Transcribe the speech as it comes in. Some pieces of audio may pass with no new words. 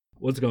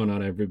What's going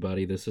on,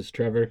 everybody? This is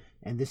Trevor.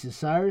 And this is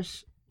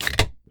Cyrus.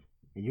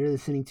 And you're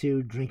listening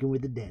to Drinking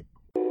with the Dead.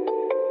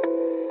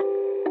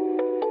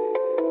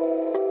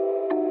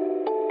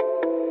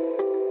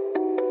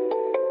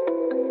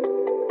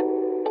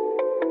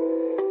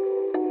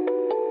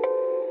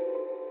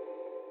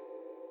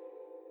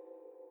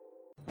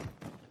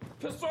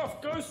 Piss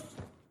off, ghost!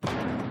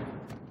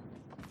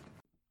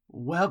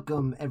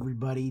 Welcome,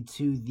 everybody,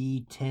 to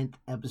the 10th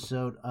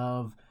episode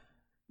of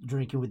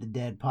Drinking with the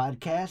Dead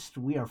podcast.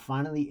 We are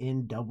finally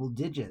in double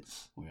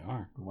digits. We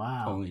are.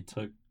 Wow. Only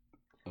took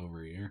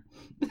over a year.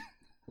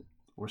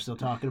 We're still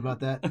talking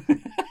about that?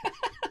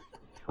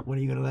 When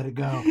are you going to let it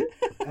go?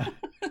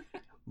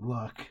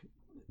 Look,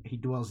 he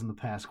dwells in the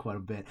past quite a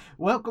bit.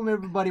 Welcome,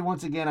 everybody,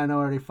 once again. I know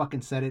I already fucking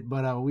said it,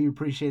 but we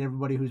appreciate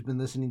everybody who's been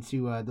listening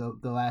to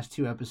the last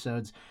two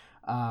episodes.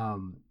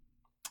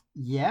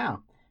 Yeah.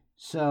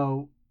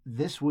 So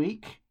this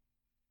week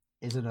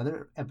is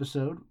another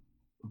episode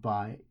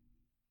by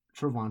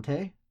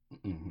Trevante,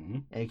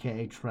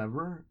 a.k.a.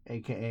 Trevor,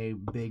 a.k.a.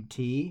 Big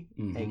T,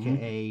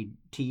 a.k.a.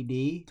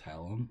 TD.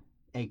 Tell him.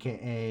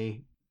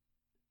 A.k.a.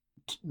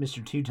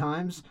 Mr. Two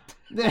Times.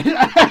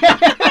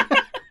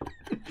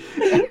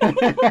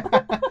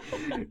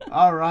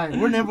 All right.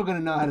 We're never going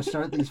to know how to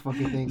start these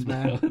fucking things,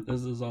 man. No,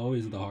 this is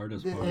always the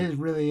hardest part. It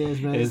really is,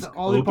 man. It's Is the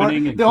only part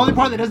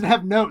that doesn't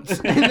have notes.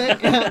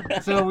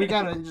 So we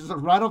got to just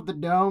right off the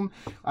dome.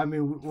 I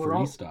mean, we're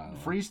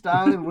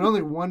freestyling. We're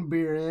only one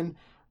beer in.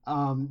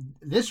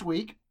 This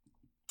week,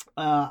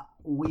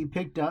 we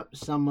picked up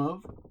some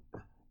of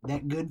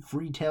that good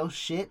Freetail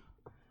shit.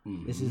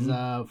 This is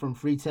from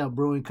Freetail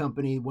Brewing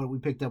Company. What we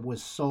picked up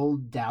was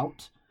Souled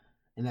Doubt,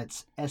 and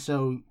that's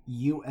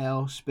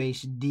SOUL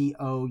space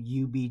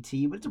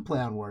DOUBT, but it's a play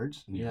on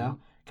words. You know?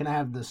 Can I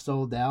have the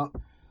Souled Out?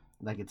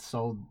 Like it's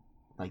sold,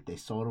 like they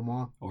sold them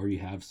all? Or you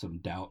have some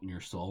doubt in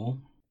your soul?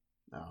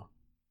 Oh,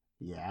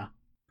 yeah.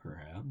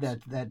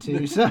 Perhaps. That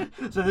too. So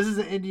this is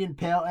an Indian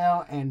Pale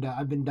Ale, and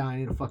I've been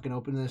dying to fucking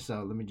open this,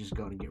 so let me just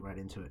go and get right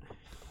into it.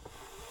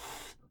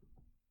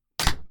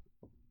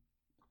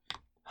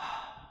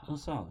 Oh,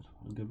 solid.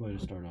 A good way to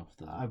start off.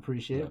 I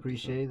appreciate it.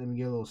 Let me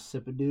get a little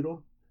sip of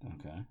doodle.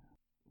 Okay.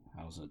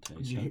 How's it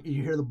taste? You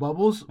hear the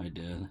bubbles? I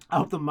did. I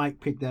hope the mic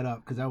picked that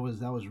up because that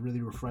was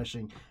really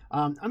refreshing.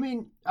 I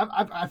mean,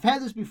 I've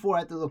had this before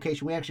at the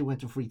location. We actually went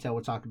to Freetail.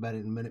 We'll talk about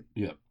it in a minute.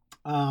 Yep.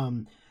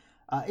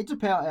 It's a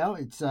pale ale.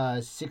 It's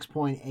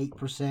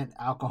 6.8%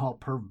 alcohol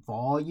per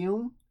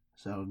volume,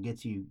 so it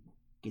gets you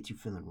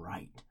feeling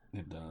right.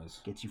 It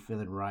does. Gets you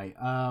feeling right.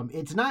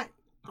 It's not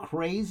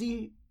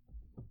crazy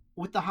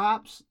with the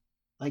hops.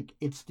 Like,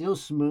 it's still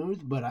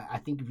smooth, but I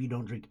think if you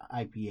don't drink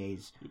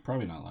IPAs... You'd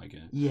probably not like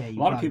it. Yeah, a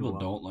lot of people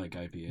don't like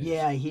IPAs.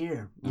 Yeah, I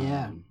hear.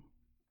 Yeah.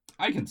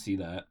 I can see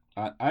that.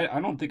 I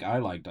don't think I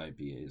liked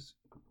IPAs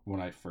when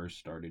I first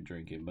started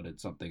drinking, but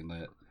it's something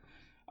that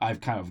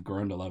I've kind of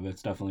grown to love.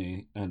 It's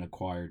definitely an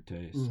acquired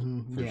taste,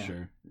 for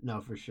sure.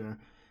 No, for sure.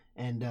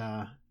 And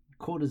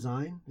cool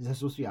design. Is that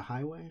supposed to be a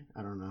highway?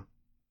 I don't know.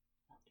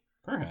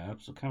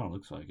 Perhaps. It kind of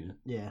looks like it.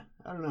 Yeah,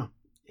 I don't know.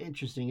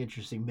 Interesting.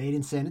 Made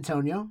in San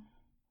Antonio.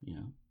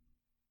 Yeah.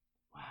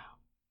 Wow.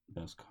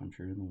 Best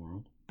country in the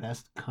world.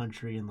 Best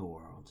country in the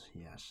world,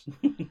 yes.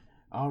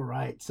 All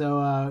right.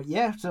 So,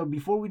 so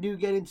before we do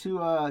get into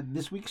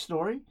this week's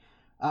story,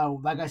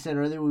 like I said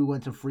earlier, we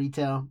went to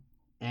Freetail,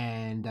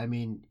 and, I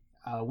mean,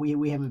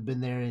 we haven't been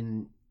there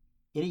in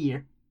a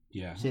year.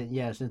 Yeah.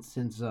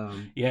 Since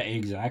Yeah,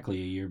 exactly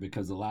a year,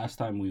 because the last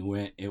time we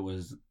went, it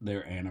was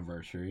their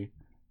anniversary.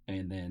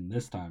 And then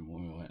this time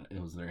when we went,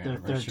 it was their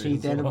anniversary.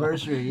 13th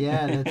anniversary.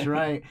 Yeah, that's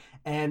right.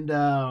 And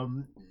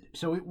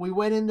so we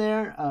went in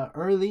there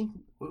early.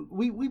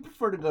 We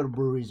prefer to go to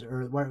breweries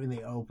early, right when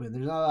they open.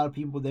 There's not a lot of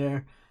people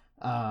there.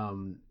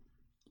 The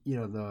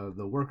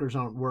workers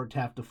aren't worked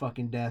half to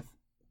fucking death.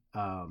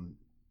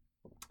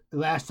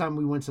 Last time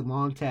we went to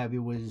Long Tab, it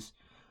was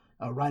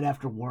right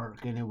after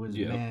work, and it was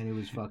it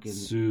was fucking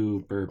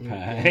super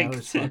packed. Yeah, it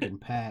was fucking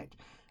packed.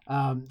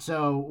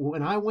 So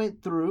when I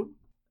went through.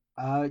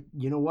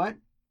 You know what?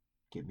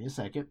 Give me a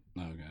second.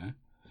 Okay.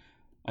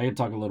 I can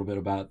talk a little bit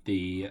about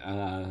the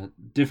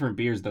different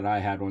beers that I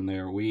had when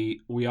there.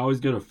 We always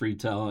go to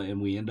Freetail,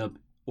 and we end up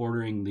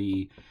ordering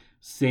the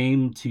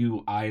same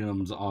two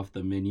items off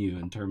the menu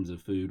in terms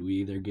of food. We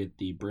either get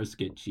the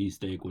brisket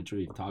cheesesteak, which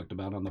we've talked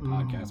about on the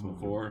podcast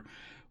before,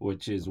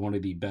 which is one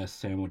of the best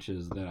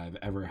sandwiches that I've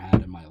ever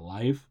had in my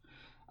life.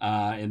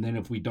 And then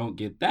if we don't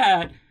get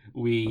that,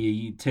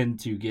 we tend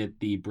to get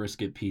the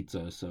brisket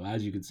pizza. So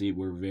as you can see,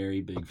 we're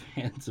very big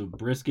fans of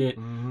brisket.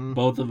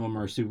 Both of them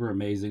are super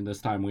amazing. This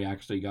time we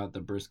actually got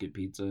the brisket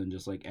pizza, and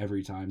just like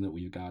every time that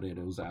we've got it,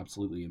 it was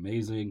absolutely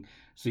amazing.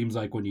 Seems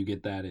like when you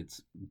get that,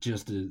 it's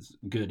just as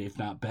good, if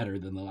not better,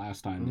 than the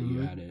last time that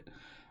you had it.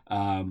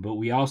 But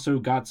we also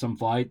got some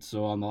flights.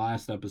 So on the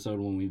last episode,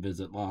 when we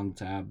visit Long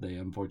Tab, they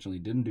unfortunately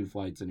didn't do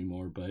flights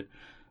anymore, but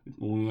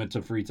when we went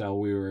to Freetail,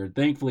 we were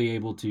thankfully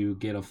able to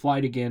get a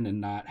flight again and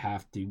not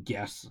have to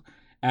guess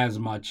as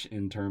much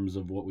in terms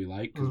of what we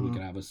like, because we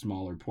could have a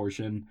smaller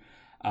portion.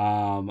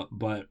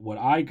 But what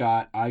I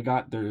got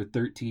their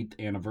 13th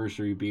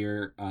anniversary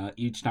beer.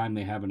 Each time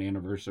they have an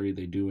anniversary,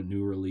 they do a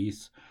new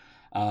release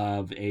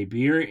of a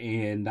beer,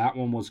 and that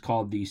one was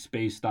called the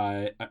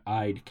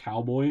Space-Eyed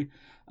Cowboy.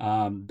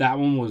 That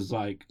one was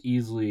like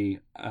easily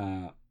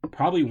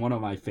probably one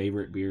of my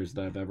favorite beers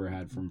that I've ever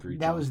had from Freetown.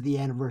 That was the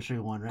anniversary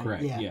one, right?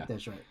 Correct. Yeah,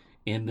 that's right.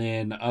 And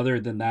then other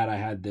than that, I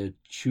had the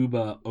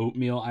Chuba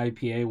Oatmeal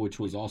IPA, which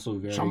was also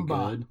very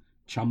good.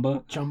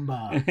 Chumba.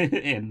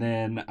 And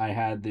then I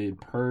had the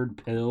Purd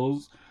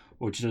Pills,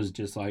 which is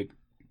just like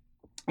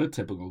a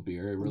typical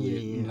beer.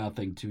 Really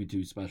nothing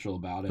too special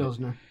about it.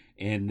 Pilsner.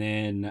 And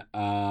then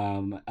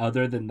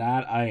other than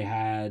that, I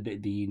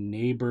had the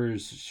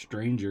Neighbor's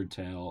Stranger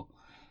Tale.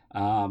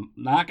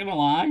 Not gonna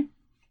lie.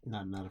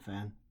 Not a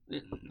fan.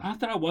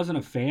 Not that I wasn't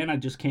a fan, I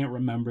just can't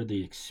remember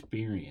the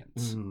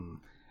experience.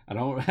 I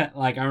don't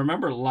like. I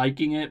remember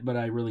liking it, but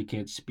I really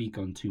can't speak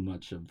on too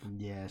much of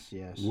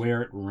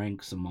where it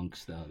ranks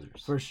amongst the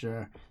others. For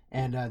sure.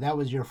 And that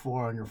was your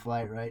 4 on your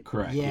flight, right?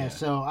 Correct. Yeah.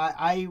 So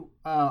I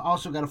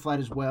also got a flight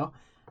as well.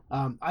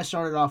 I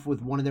started off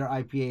with one of their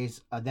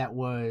IPAs that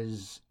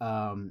was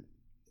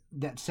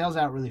that sells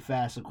out really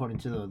fast, according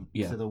to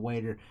the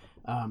waiter.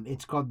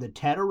 It's called the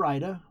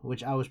Tatarita,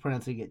 which I was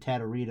pronouncing it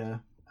Tatarita.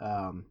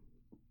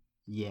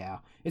 Yeah,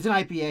 it's an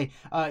IPA.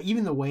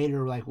 Even the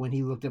waiter, like when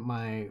he looked at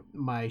my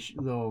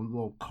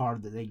little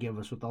card that they give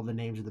us with all the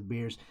names of the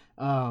beers,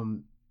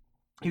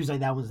 he was like,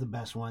 "That was the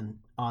best one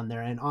on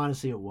there," and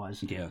honestly, it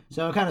was. Yeah.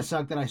 So it kind of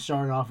sucked that I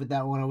started off with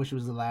that one. I wish it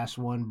was the last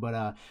one,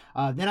 but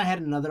then I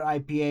had another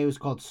IPA. It was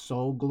called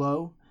Soul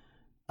Glow.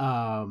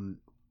 That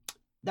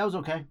was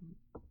okay.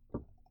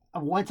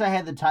 Once I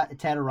had the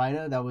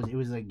Tatarita, it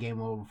was like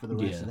game over for the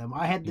rest of them.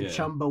 I had the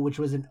Chumba, which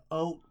was an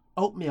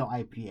oatmeal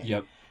IPA.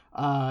 Yep.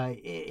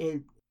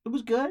 It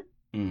was good.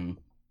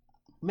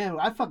 Man,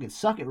 I fucking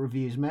suck at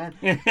reviews, man.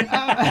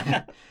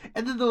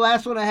 And then the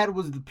last one I had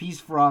was the Peace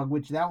Frog,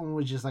 which that one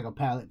was just like a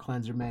palate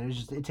cleanser, man.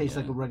 It tastes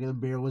like a regular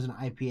beer. It wasn't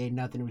IPA,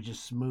 nothing. It was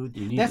just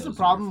smooth. That's the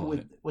problem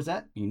with what's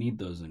that? You need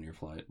those in your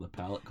flight, the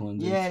palate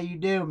cleansers. Yeah, you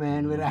do,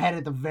 man. But I had it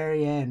at the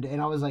very end,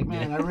 and I was like,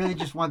 man, I really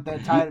just want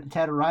that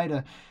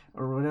Tatarita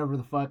or whatever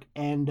the fuck.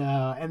 And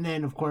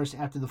then of course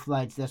after the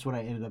flights, that's what I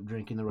ended up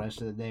drinking the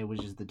rest of the day, was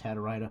just the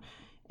Tatarita.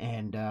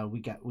 And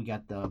we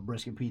got the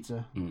brisket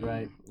pizza,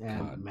 right? And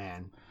God.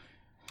 Man,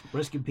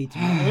 brisket pizza.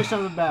 Man, there's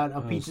something about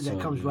a pizza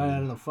that comes right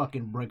out of the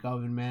fucking brick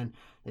oven, man.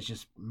 That's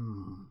just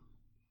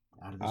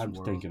out of this world.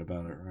 I'm thinking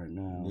about it right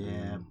now. Yeah,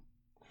 man.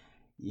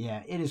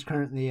 Yeah. It is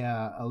currently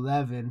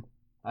 11.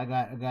 I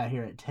got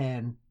here at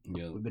 10.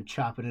 Yep. We've been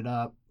chopping it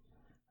up.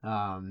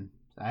 I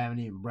haven't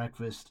eaten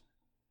breakfast.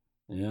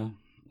 Yeah,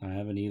 I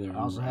haven't either. I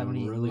also haven't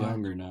eaten really lunch.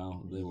 hungry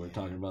now that we're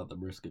talking about the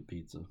brisket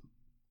pizza.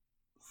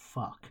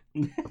 Fuck.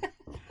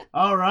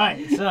 All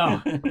right,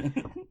 so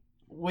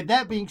with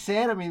that being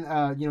said, I mean,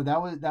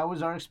 that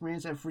was our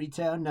experience at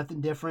Freetown.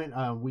 Nothing different.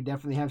 We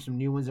definitely have some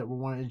new ones that we're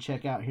wanting to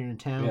check out here in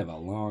town. We have a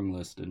long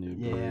list of new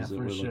breweries that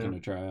we're looking to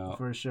try out.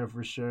 For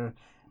sure.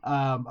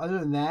 Other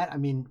than that, I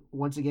mean,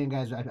 once again,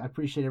 guys, I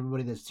appreciate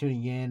everybody that's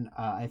tuning in.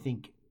 I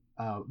think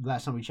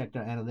last time we checked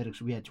our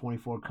analytics, we had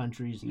 24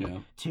 countries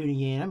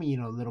tuning in. I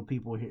mean, little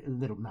people here,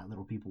 not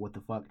little people. What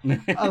the fuck?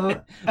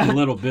 A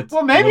little bit.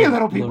 Well, maybe a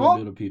little people. Little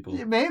bit of people.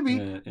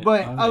 Maybe,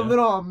 but a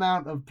little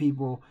amount of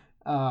people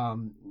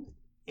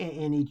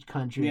in each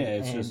country.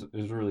 Yeah, it's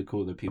really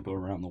cool that people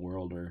around the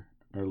world are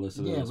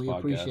listening to this podcast. Yeah, we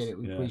appreciate it.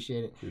 We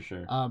appreciate it. For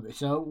sure.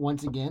 So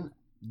once again,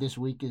 this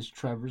week is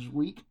Trevor's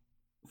week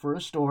for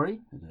a story.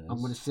 I'm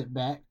going to sit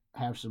back,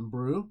 have some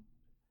brew.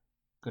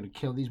 Gonna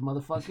kill these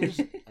motherfuckers,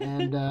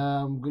 and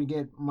I'm gonna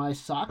get my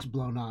socks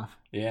blown off.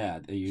 Yeah,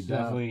 you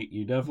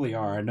definitely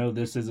are. I know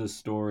this is a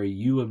story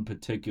you in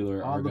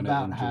particular are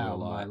gonna enjoy a lot.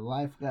 My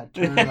life got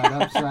turned right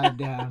upside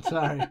down.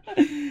 Sorry.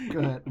 Go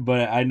ahead.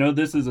 But I know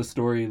this is a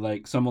story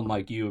like someone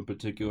like you in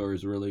particular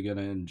is really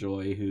gonna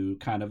enjoy, who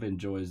kind of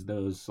enjoys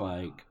those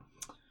like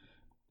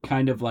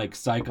kind of like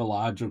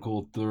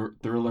psychological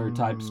thriller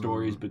type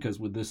stories, because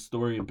with this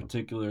story in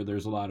particular,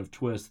 there's a lot of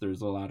twists,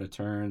 there's a lot of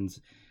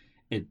turns.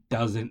 It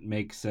doesn't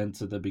make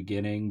sense at the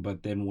beginning,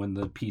 but then when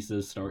the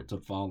pieces start to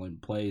fall in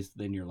place,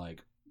 then you're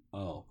like,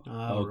 oh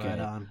okay, right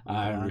on.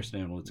 I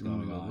understand what's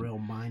going on. Real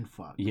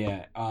mindfuck.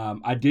 Yeah,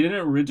 I didn't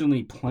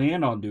originally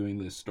plan on doing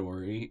this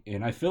story,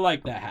 and I feel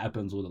like that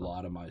happens with a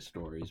lot of my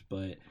stories,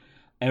 but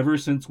ever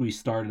since we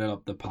started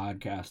up the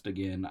podcast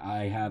again,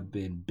 I have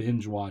been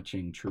binge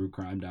watching true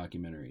crime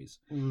documentaries.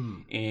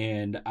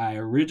 And I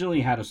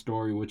originally had a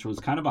story which was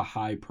kind of a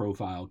high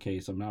profile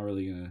case. I'm not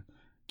really going to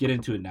get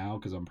into it now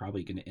because I'm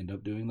probably going to end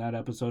up doing that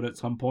episode at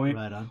some point.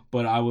 Right on.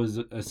 But I was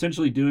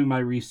essentially doing my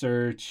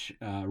research,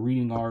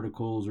 reading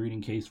articles,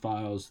 reading case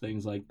files,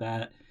 things like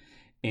that.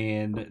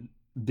 And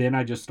then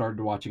I just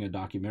started watching a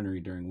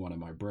documentary during one of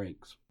my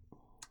breaks.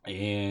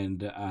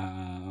 And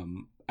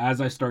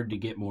as I started to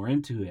get more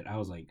into it, I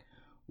was like,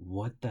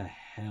 what the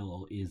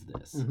hell is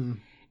this? Mm-hmm.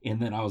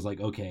 And then I was like,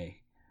 okay,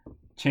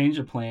 change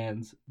of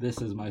plans. This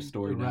is my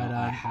story now. Right on.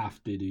 I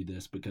have to do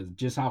this because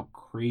just how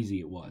crazy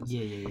it was.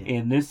 Yeah.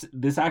 And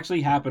this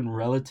actually happened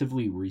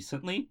relatively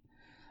recently.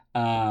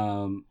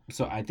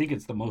 So I think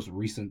it's the most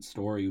recent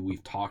story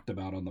we've talked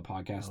about on the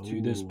podcast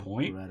to this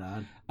point.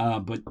 Right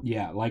on. But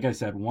yeah, like I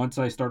said, once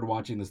I started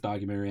watching this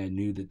documentary, I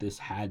knew that this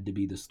had to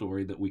be the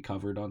story that we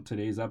covered on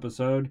today's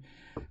episode.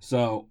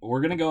 So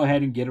we're going to go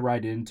ahead and get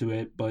right into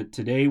it. But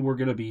today we're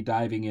going to be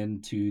diving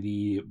into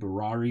the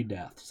Burari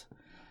deaths.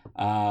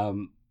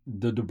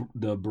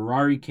 The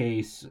Burari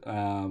case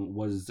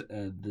was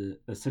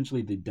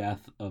essentially the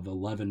death of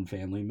 11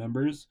 family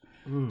members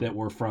that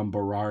were from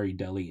Burari,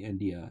 Delhi,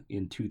 India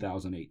in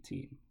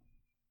 2018.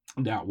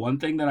 Now, one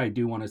thing that I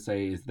do want to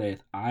say is that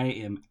I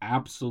am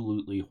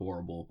absolutely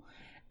horrible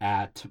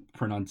at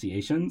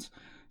pronunciations.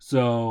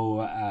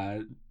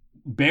 So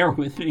bear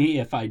with me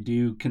if I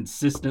do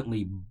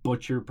consistently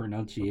butcher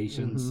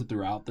pronunciations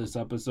throughout this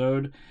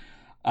episode.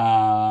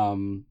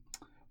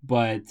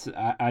 But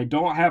I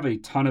don't have a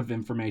ton of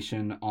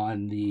information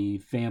on the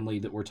family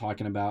that we're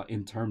talking about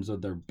in terms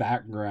of their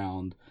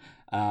background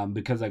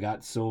because I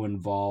got so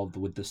involved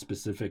with the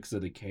specifics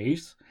of the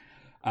case.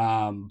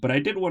 But I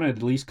did want to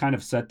at least kind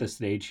of set the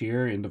stage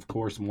here. And of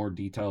course, more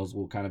details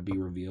will kind of be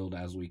revealed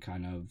as we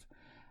kind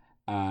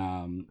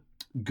of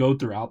go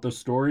throughout the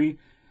story.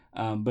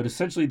 But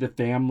essentially, the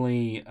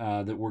family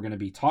that we're going to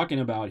be talking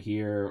about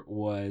here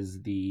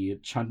was the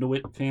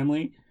Chundawit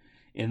family.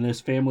 And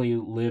this family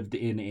lived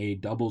in a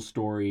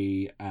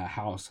double-story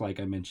house,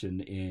 like I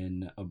mentioned,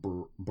 in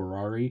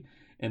Burari.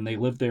 And they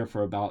lived there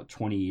for about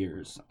 20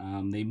 years.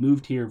 They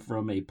moved here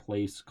from a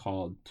place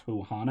called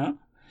Tohana.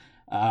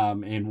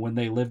 And when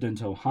they lived in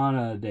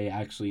Tohana, they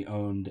actually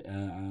owned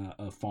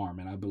a farm.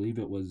 And I believe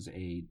it was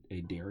a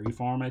dairy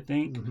farm, I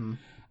think.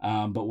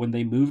 But when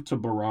they moved to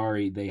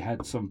Burari, they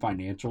had some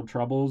financial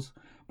troubles.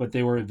 But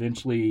they were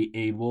eventually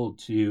able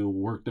to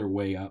work their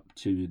way up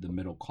to the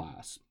middle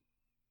class.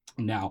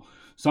 Now,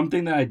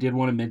 something that I did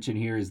want to mention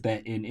here is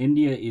that in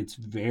India, it's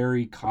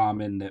very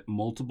common that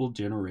multiple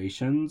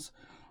generations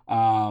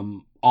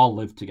all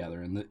live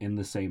together in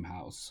the same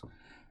house.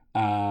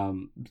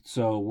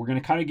 So we're going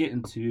to kind of get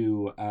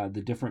into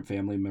the different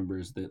family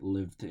members that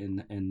lived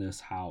in this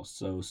house.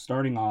 So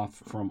starting off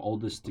from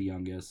oldest to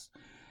youngest,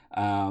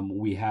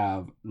 we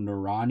have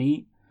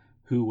Nurani,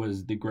 who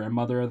was the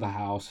grandmother of the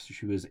house.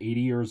 She was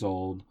 80 years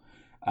old.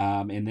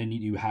 And then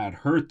you had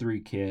her 3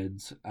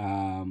 kids,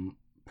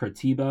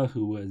 Pratibha,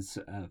 who was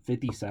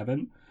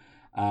 57,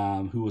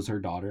 who was her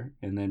daughter.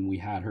 And then we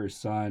had her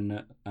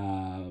son,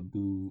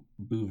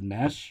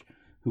 Bhuvnesh,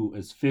 who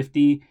was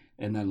 50.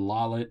 And then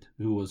Lalit,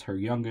 who was her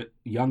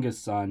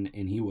youngest son,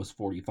 and he was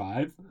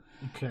 45.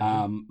 Okay.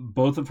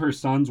 Both of her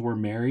sons were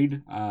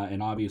married,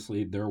 and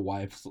obviously their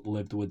wives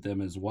lived with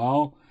them as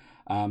well.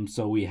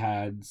 So we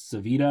had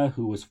Savita,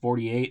 who was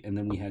 48, and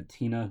then we had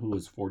Tina, who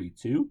was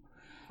 42.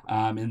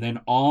 And then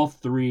all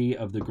 3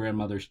 of the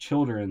grandmother's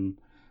children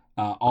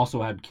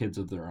also had kids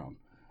of their own.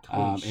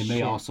 And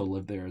they also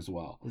lived there as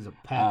well. It was a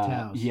packed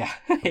house. Yeah.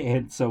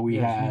 And so we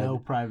had no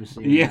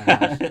privacy in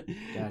that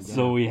house.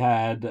 So we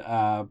had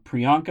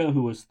Priyanka,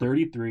 who was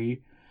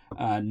 33,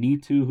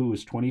 Neetu, who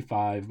was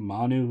 25,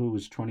 Manu, who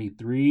was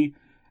 23,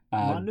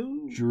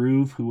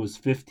 Dhruv, who was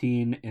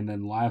 15, and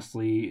then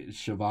lastly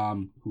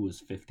Shivam, who was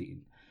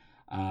 15.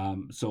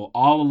 So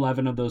all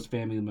 11 of those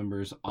family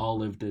members all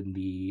lived in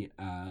the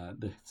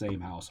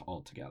same house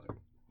all together.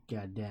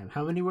 God damn.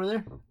 How many were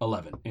there?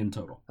 11 in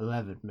total.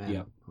 11, man.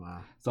 Yep. Wow.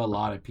 It's a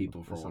lot of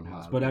people for one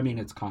house. But I mean,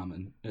 it's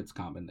common. It's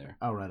common there.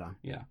 Oh, right on.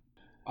 Yeah.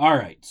 All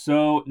right.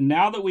 So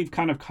now that we've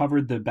kind of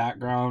covered the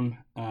background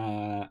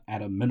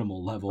at a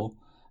minimal level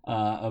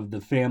of the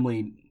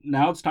family,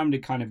 now it's time to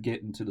kind of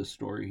get into the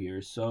story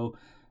here. So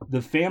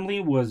the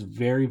family was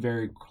very,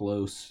 very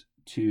close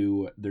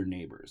to their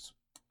neighbors.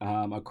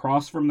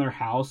 Across from their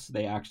house,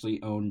 they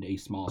actually owned a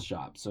small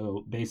shop.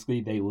 So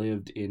basically, they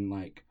lived in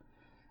like,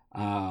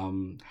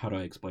 how do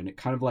I explain it?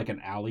 Kind of like an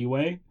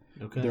alleyway.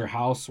 Okay. Their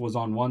house was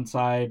on one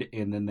side,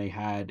 and then they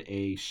had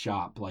a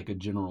shop, like a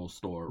general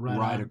store,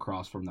 right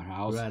across from their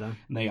house. Right on.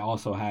 And they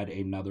also had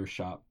another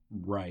shop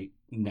right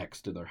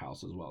next to their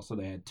house as well. So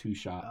they had 2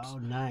 shops. Oh,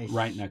 nice.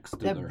 Right next to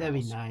their house. That'd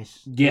be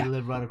nice. Yeah. You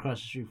live right across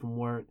the street from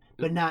work,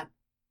 but not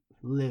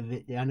live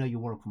it. I know you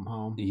work from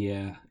home.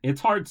 Yeah. It's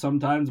hard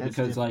sometimes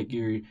because like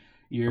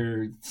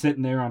you're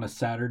sitting there on a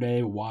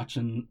Saturday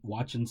watching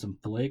some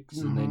flicks,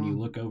 and then you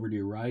look over to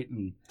your right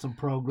and some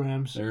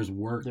programs. There's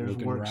work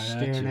right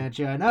staring at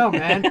you. I know,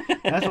 man.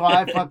 That's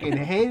why I fucking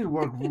hated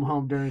working from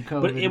home during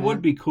COVID. But it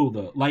would be cool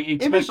though. Like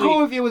it'd be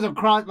cool if it was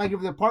across, like if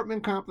the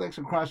apartment complex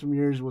across from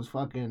yours was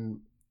fucking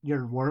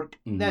your work.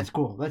 Mm-hmm. That's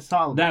cool. That's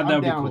solid.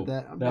 That'd be cool. With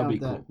that. That'd be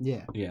cool.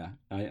 Yeah. Yeah.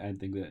 I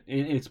think that,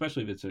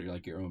 especially if it's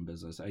like your own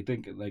business. I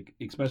think like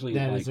especially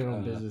that like is their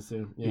own business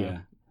too.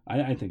 Yeah.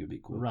 I think it'd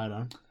be cool. Right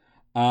on.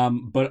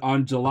 But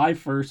on July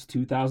 1st,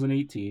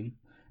 2018,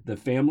 the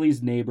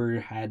family's neighbor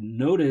had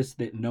noticed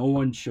that no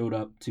one showed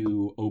up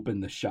to open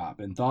the shop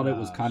and thought it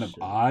was kind of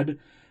odd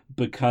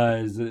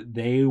because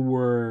they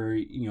were,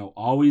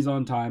 always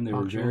on time. They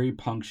were very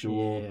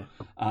punctual.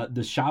 Yeah.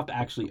 The shop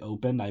actually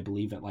opened, I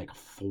believe, at like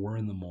 4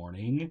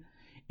 a.m.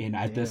 And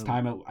at this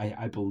time,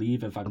 I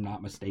believe, if I'm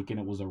not mistaken,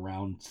 it was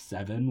around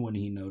 7 when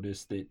he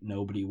noticed that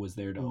nobody was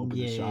there to open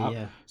the shop.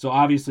 Yeah. So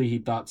obviously he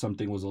thought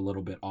something was a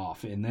little bit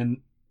off. And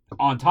then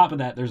on top of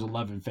that, there's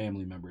 11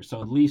 family members.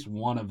 So at least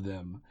one of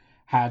them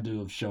had to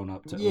have shown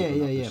up to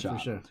open up the shop.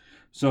 For sure.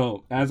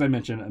 So as I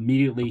mentioned,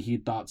 immediately he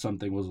thought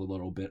something was a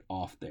little bit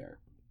off there.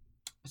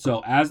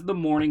 So as the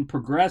morning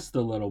progressed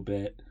a little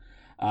bit,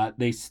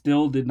 they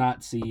still did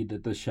not see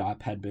that the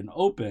shop had been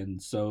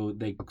opened. So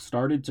they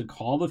started to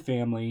call the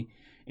family,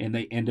 and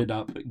they ended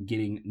up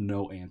getting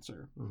no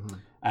answer. Mm-hmm.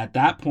 At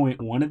that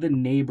point, one of the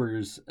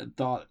neighbors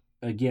thought,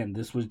 again,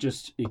 this was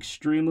just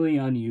extremely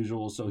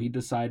unusual, so he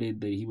decided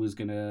that he was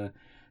going to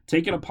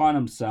take it upon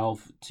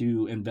himself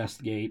to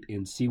investigate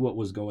and see what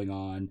was going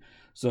on.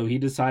 So he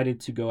decided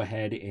to go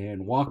ahead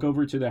and walk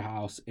over to their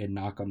house and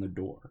knock on the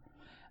door.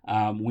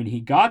 When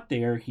he got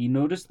there, he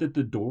noticed that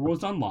the door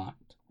was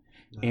unlocked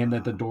and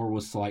that the door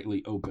was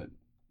slightly open.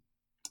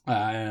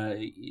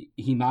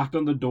 He knocked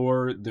on the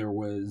door. There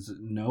was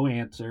no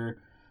answer.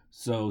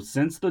 So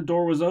since the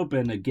door was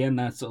open, again,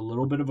 that's a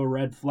little bit of a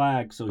red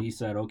flag. So he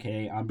said,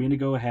 okay, I'm going to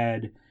go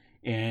ahead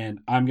and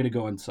I'm going to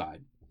go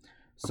inside.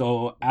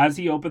 So as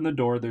he opened the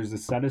door, there's a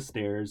set of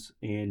stairs,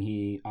 and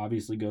he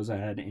obviously goes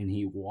ahead and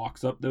he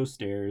walks up those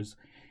stairs.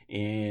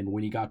 And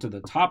when he got to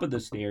the top of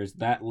the stairs,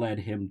 that led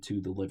him to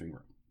the living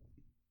room.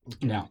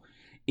 Okay. Now,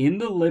 in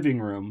the living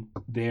room,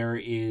 there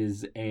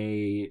is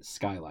a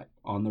skylight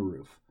on the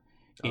roof.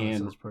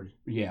 And that's pretty.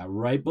 Yeah,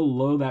 right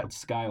below that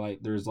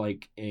skylight, there's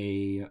like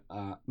a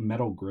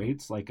metal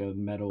grates, like a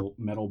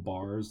metal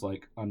bars,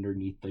 like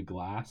underneath the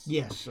glass.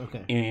 Yes.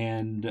 Okay.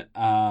 And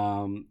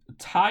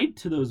tied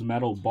to those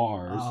metal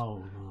bars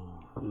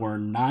were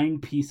 9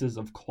 pieces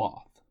of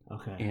cloth.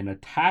 Okay. And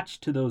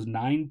attached to those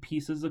 9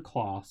 pieces of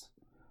cloth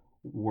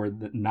were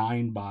the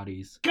 9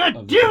 bodies.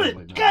 God damn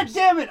it! God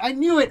damn it! I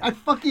knew it!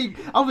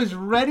 I was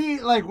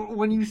ready. Like,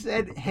 when you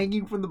said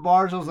hanging from the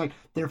bars, I was like,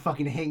 they're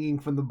fucking hanging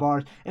from the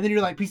bars. And then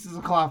you're like, pieces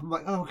of cloth. I'm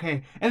like, oh,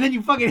 okay. And then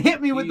you fucking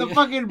hit me with the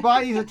fucking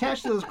bodies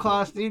attached to those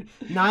cloths, dude.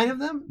 9 of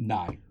them?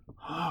 9.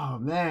 Oh,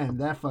 man.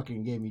 That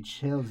fucking gave me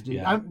chills, dude.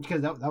 Yeah.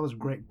 Because that was a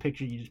great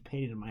picture you just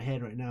painted in my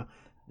head right now.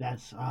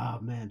 That's, oh,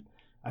 man.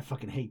 I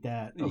fucking hate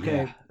that.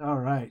 Okay. Yeah. All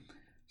right.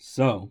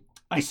 So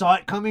I saw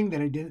it coming,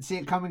 then I didn't see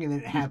it coming, and then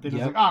it happened.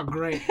 Yep. I was like, oh,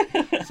 great.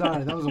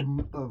 Sorry, that was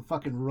a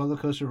fucking roller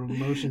coaster of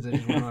emotions I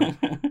just went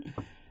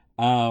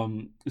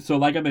on. So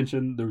like I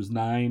mentioned, there was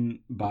 9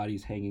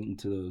 bodies hanging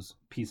to those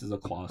pieces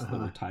of cloth that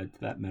were tied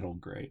to that metal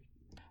grate.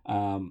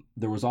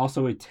 There was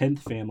also a 10th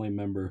family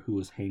member who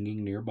was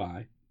hanging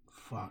nearby.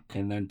 Fuck.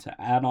 And then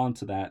to add on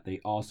to that, they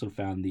also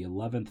found the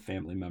 11th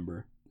family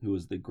member, who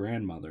was the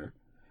grandmother,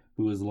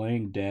 who was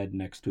laying dead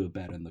next to a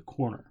bed in the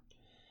corner.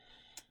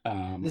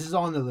 This is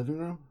all in the living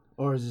room?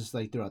 Or is this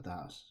like throughout the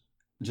house?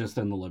 Just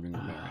in the living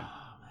room area.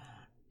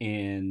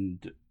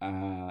 And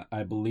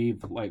I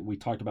believe, like, we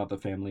talked about the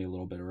family a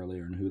little bit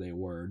earlier and who they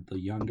were. The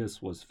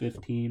youngest was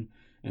 15,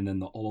 and then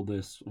the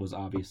oldest was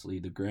obviously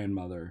the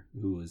grandmother,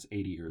 who was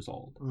 80 years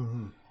old.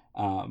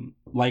 Mm-hmm.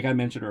 Like I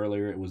mentioned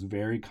earlier, it was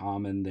very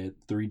common that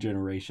 3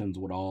 generations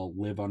would all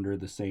live under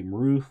the same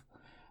roof.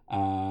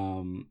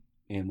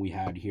 And we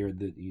had here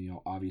that,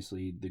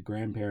 obviously the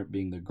grandparent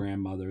being the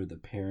grandmother, the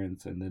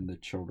parents, and then the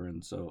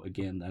children. So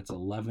again, that's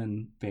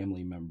 11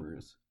 family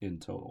members in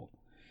total.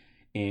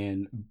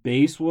 And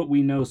based what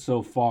we know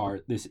so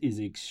far, this is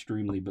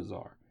extremely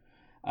bizarre.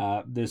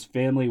 This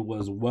family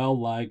was well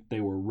liked.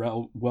 They were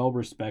well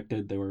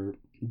respected. They were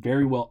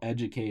very well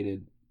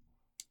educated.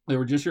 They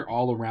were just your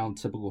all around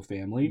typical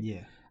family.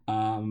 Yeah.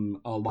 A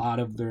lot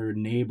of their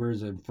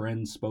neighbors and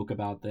friends spoke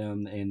about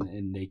them,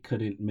 and they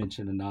couldn't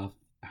mention enough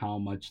how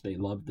much they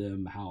loved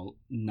them, how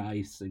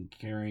nice and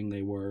caring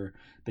they were.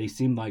 They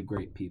seemed like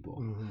great people.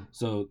 Mm-hmm.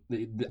 So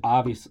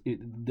obviously,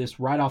 this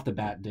right off the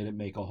bat didn't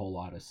make a whole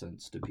lot of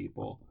sense to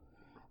people.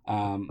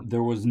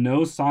 There was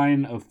no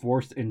sign of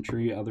forced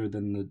entry other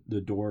than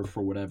the door,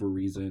 for whatever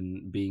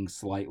reason, being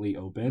slightly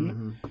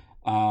open.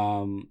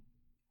 Mm-hmm.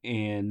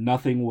 And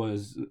nothing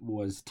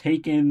was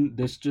taken.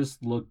 This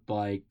just looked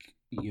like,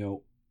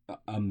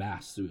 a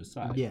mass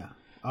suicide. Yeah.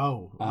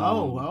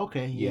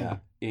 Okay. Yeah.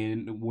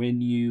 And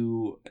when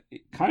you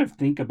kind of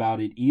think about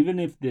it, even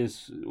if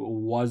this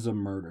was a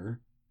murder,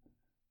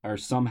 or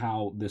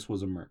somehow this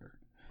was a murder,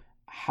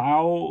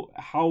 how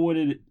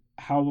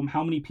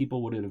many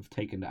people would it have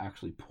taken to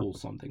actually pull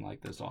something like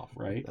this off,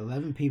 right?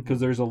 11 people. Because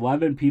there's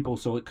 11 people,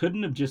 so it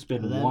couldn't have just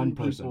been one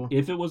person. People.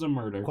 If it was a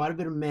murder, quite a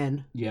bit of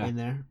men in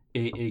there.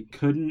 It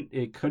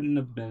couldn't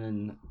have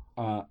been.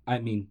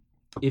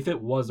 If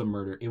it was a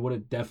murder, it would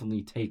have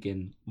definitely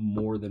taken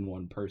more than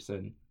one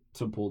person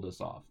to pull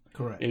this off.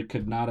 Correct. It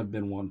could not have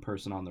been one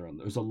person on their own.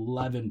 There's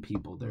 11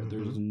 people there. Mm-hmm.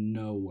 There's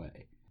no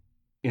way.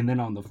 And then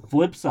on the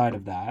flip side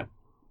of that,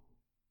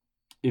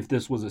 if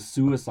this was a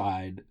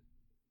suicide,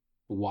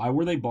 why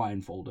were they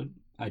blindfolded?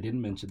 I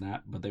didn't mention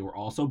that, but they were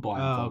also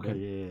blindfolded. Oh, okay,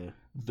 yeah.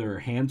 Their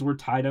hands were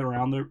tied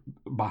around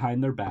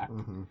behind their back.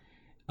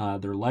 Mm-hmm.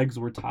 Their legs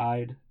were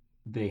tied.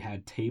 They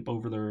had tape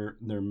over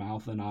their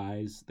mouth and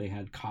eyes. They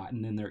had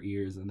cotton in their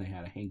ears, and they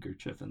had a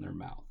handkerchief in their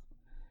mouth.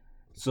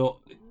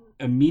 So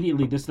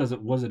immediately,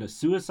 was it a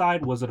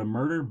suicide? Was it a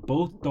murder?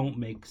 Both don't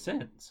make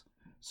sense.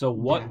 So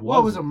what was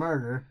What was a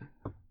murder?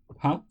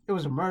 Huh? It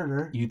was a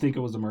murder. You think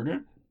it was a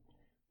murder?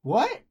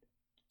 What?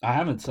 I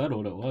haven't said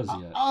what it was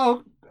yet.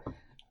 Oh,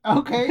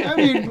 okay. I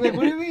mean, like,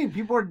 what do you mean?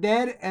 People are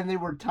dead and they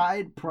were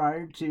tied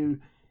prior to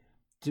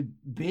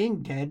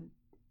being dead.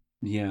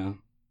 Yeah.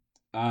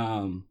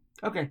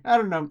 Okay, I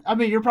don't know. I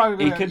mean,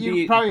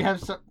 probably have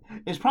some.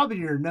 It's probably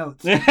your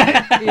notes.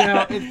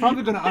 It's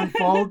probably going to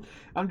unfold.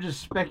 I'm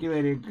just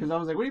speculating because I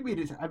was like, "What do you mean?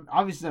 It's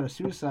obviously not a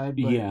suicide."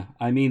 But... Yeah,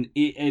 I mean,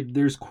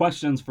 there's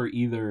questions for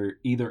either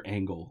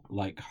angle,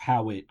 like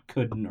how it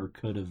couldn't or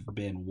could have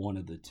been one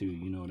of the two.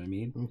 You know what I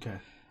mean? Okay.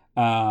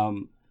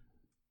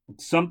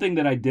 Something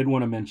that I did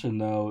want to mention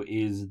though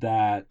is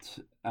that,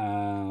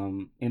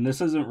 and this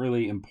isn't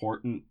really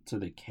important to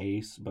the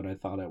case, but I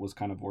thought it was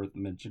kind of worth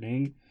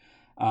mentioning.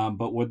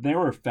 But when they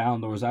were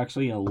found, there was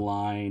actually a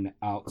line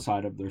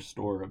outside of their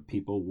store of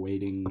people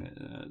waiting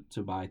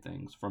to buy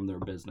things from their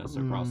business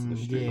across the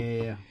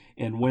street. Yeah.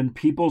 And when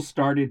people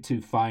started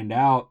to find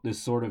out, this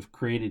sort of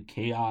created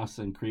chaos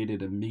and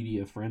created a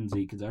media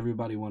frenzy because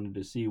everybody wanted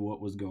to see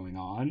what was going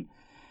on.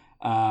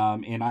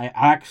 And I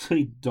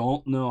actually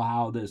don't know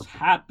how this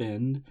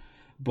happened,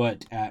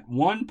 but at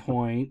one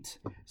point,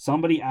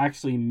 somebody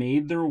actually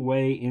made their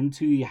way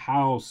into the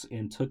house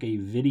and took a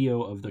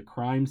video of the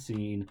crime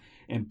scene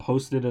and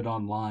posted it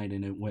online,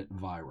 and it went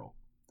viral.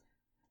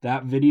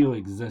 That video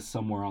exists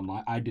somewhere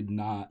online. I did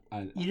not.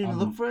 You didn't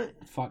look for it?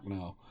 Fuck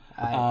no.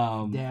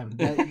 Damn.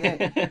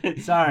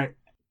 Sorry.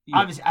 Yeah.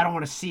 Obviously, I don't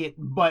want to see it,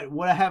 but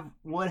what have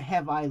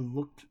I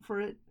looked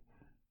for it?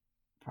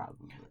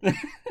 Probably.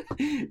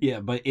 Yeah,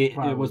 but it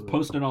was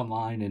posted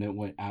online and it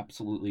went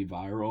absolutely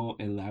viral,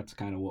 and that's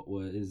kind of what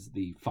was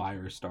the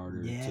fire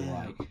starter to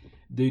like.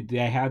 Dude,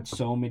 they had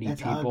so many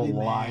people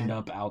lined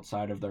up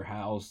outside of their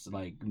house,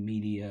 like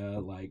media,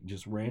 like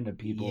just random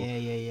people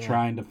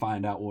trying to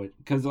find out what,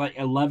 because like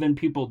 11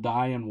 people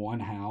die in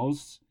one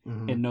house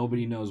and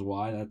nobody knows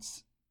why.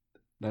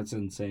 That's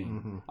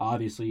insane. Mm-hmm.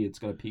 Obviously, it's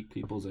gonna pique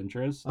people's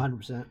interest.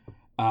 100%.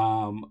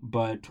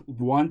 But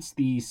once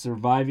the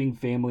surviving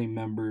family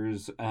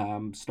members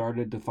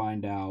started to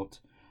find out,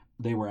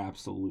 they were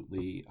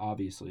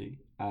obviously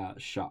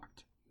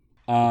shocked.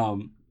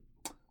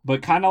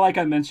 But kind of like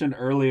I mentioned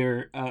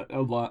earlier,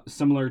 a lot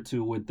similar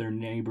to with their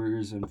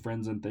neighbors and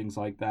friends and things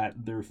like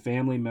that, their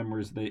family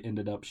members that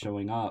ended up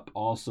showing up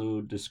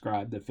also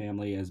described the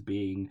family as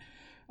being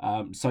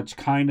such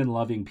kind and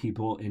loving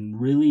people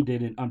and really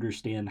didn't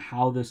understand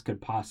how this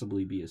could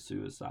possibly be a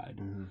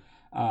suicide. Mm-hmm.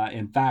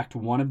 In fact,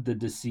 one of the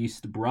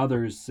deceased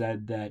brothers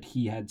said that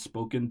he had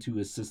spoken to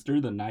his sister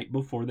the night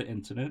before the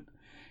incident,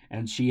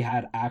 and she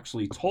had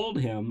actually told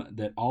him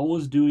that all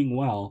was doing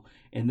well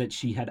and that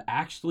she had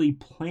actually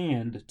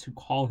planned to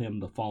call him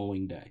the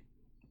following day.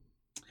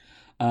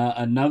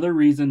 Another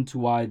reason to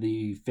why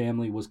the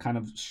family was kind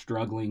of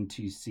struggling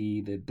to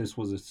see that this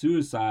was a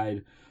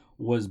suicide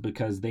was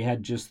because they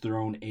had just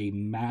thrown a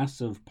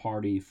massive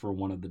party for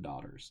one of the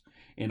daughters.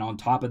 And on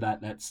top of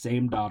that, that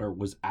same daughter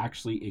was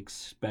actually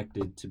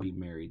expected to be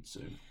married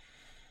soon.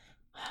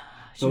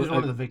 She was one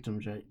of the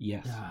victims, right?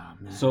 Yes. Oh,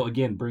 man. So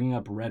again, bringing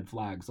up red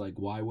flags, like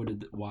why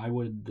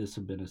would this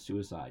have been a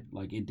suicide?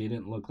 Like it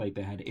didn't look like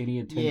they had any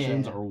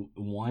intentions or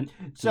want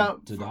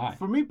to die.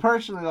 For me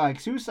personally, like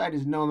suicide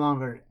is no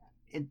longer.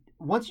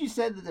 Once you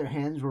said that their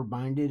hands were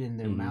binded and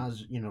their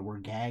mouths, were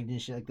gagged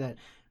and shit like that,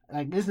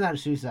 like this is not a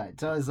suicide.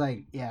 So I was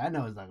like, yeah, I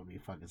know it's not gonna be a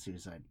fucking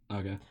suicide.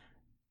 Okay.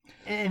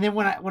 And then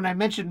when I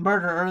mentioned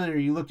murder earlier,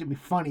 you looked at me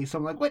funny. So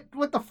I'm like,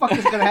 what the fuck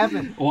is gonna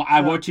happen? Well,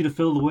 I want you to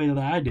feel the way that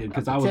I did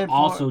because I was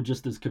also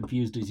just as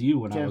confused as you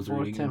when I was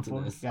reading into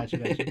this.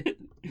 Gotcha.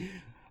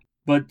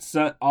 But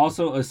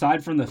also,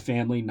 aside from the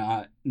family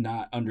not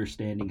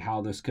understanding how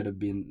this could have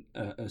been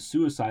a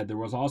suicide, there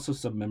was also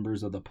some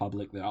members of the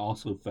public that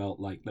also felt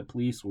like the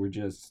police were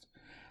just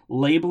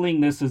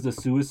labeling this as a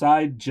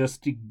suicide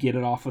just to get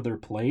it off of their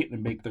plate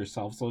and make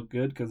themselves look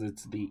good because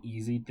it's the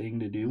easy thing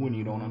to do when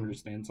you don't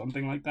understand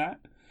something like that.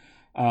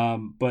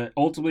 But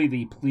ultimately,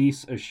 the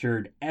police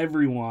assured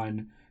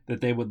everyone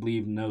that they would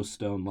leave no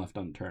stone left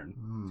unturned.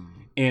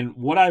 And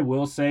what I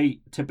will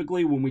say,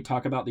 typically when we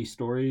talk about these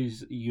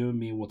stories, you and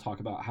me will talk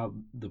about how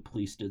the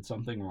police did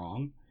something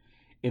wrong.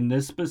 In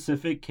this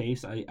specific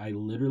case, I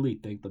literally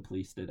think the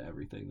police did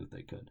everything that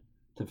they could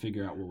to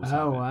figure out what was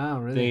happening. Oh, wow,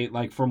 really?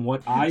 They, from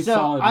what I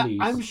saw at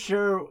least. I'm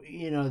sure,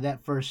 that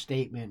first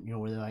statement,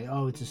 where they're like,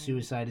 oh, it's a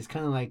suicide. It's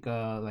kind of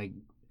like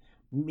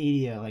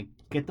media, like,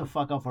 get the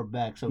fuck off our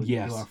back so we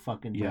can do our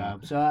fucking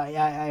job. So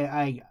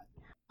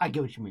I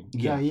get what you mean.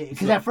 Yeah.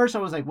 Because at first I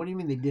was like, what do you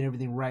mean they did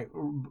everything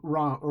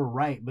wrong or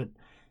right? But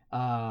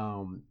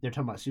they're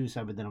talking about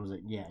suicide, but then I was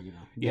like,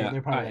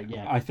 they're probably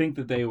I think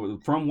that they were,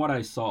 from what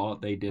I saw,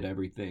 they did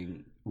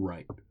everything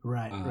right.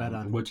 Right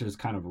on. Which is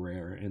kind of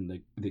rare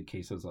in the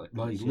cases at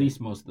least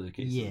most of the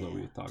cases that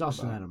we've talked about. It's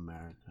also not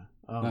America.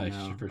 Oh,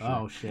 no. For sure.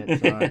 Oh, shit.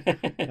 Sorry.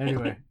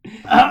 Anyway.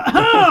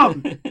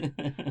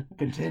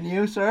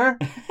 Continue, sir.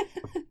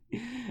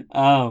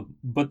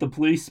 But the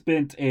police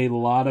spent a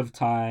lot of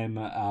time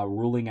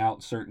ruling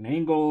out certain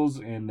angles,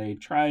 and they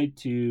tried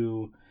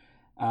to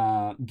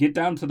get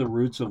down to the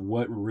roots of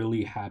what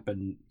really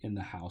happened in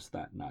the house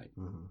that night.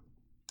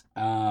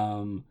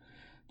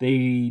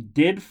 They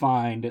did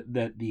find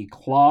that the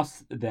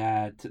cloths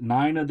that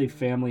 9 of the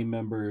family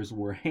members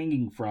were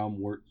hanging from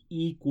were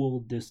equal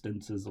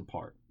distances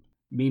apart,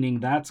 meaning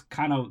that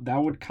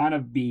would kind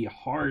of be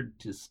hard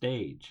to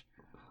stage.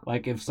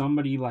 Like, if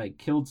somebody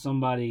killed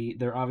somebody,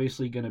 they're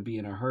obviously going to be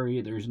in a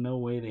hurry. There's no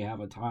way they have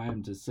a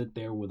time to sit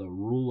there with a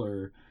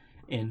ruler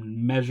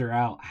and measure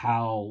out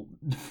how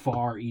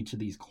far each of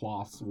these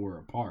cloths were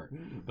apart.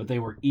 But they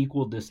were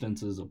equal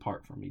distances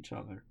apart from each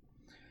other.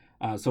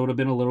 So it would have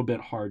been a little bit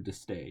hard to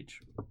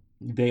stage.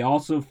 They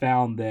also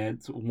found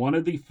that one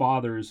of the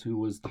fathers who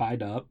was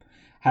tied up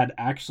had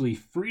actually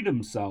freed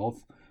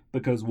himself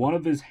because one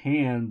of his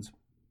hands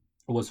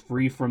was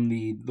free from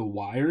the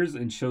wires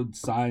and showed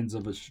signs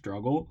of a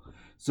struggle.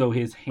 So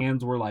his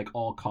hands were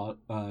all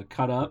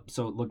cut up.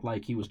 So it looked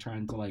like he was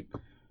trying to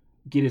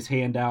get his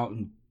hand out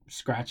and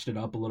scratched it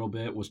up a little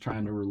bit, was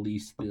trying to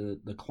release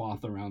the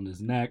cloth around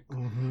his neck.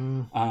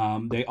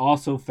 They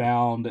also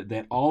found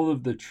that all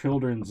of the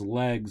children's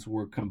legs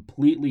were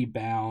completely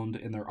bound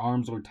and their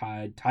arms were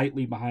tied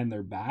tightly behind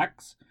their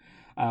backs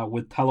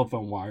with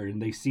telephone wire, and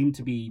they seemed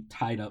to be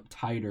tied up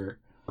tighter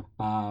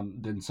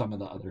than some of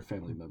the other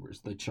family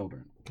members, the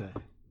children. Okay.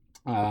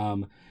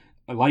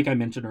 Like I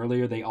mentioned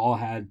earlier, they all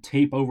had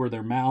tape over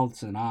their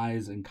mouths and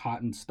eyes and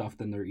cotton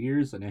stuffed in their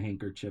ears and a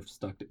handkerchief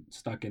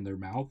stuck in their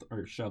mouth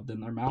or shoved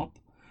in their mouth.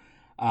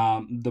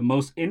 The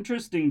most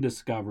interesting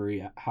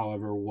discovery,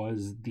 however,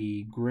 was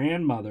the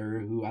grandmother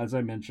who, as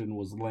I mentioned,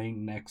 was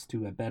laying next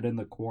to a bed in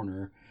the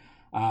corner.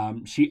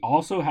 She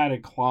also had a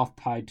cloth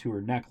tied to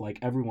her neck like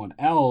everyone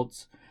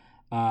else,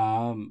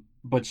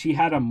 but she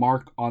had a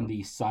mark on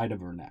the side of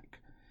her neck.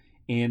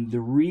 And the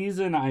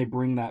reason I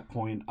bring that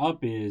point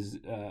up is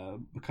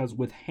because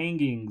with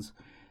hangings,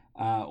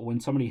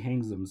 when somebody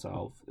hangs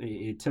themselves,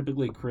 it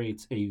typically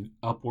creates a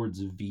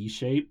upwards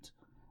V-shaped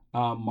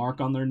mark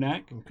on their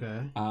neck.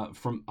 Okay.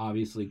 From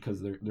obviously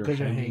because they're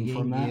hanging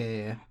from that.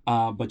 Yeah.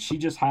 But she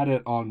just had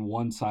it on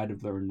one side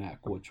of their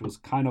neck, which was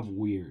kind of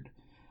weird.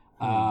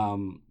 Now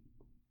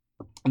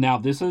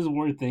this is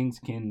where things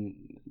can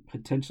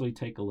potentially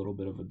take a little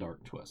bit of a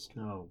dark twist.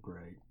 Oh,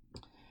 great.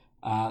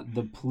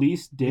 The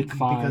police did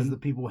find... Because the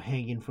people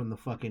hanging from the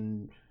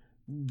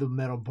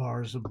metal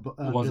bars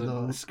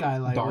under the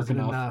skylight wasn't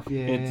enough.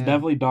 Yeah, it's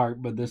definitely dark,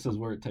 but this is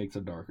where it takes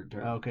a darker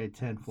turn. Okay,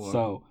 10-4.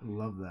 So,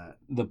 love that.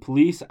 The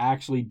police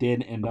actually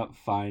did end up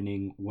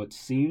finding what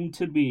seemed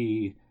to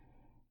be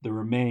the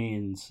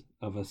remains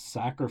of a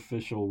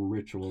sacrificial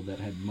ritual that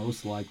had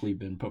most likely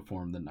been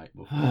performed the night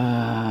before.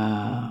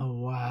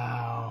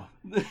 Wow.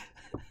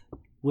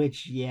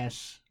 Which,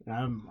 yes,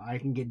 I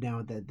can get down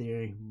with that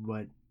theory,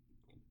 but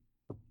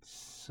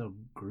so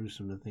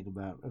gruesome to think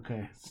about.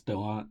 Okay.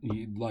 Still on,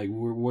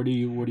 what do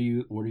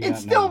you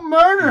It's still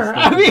murder.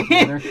 I mean,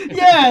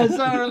 yeah,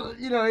 so,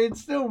 it's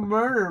still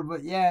murder,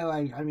 but yeah,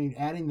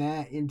 adding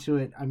that into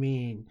it,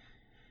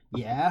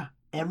 yeah,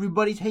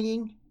 everybody's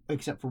hanging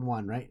except for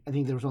one, right? I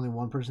think there was only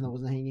one person that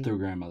wasn't hanging. Their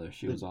grandmother,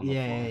 she was on the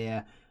floor.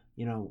 Yeah.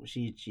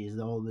 She's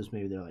the oldest,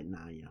 maybe they're like,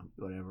 nah,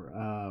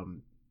 whatever.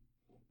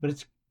 But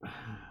it's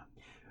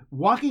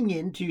walking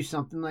into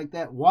something like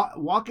that,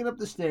 walking up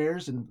the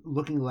stairs and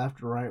looking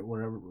left or right,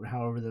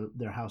 however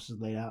their house is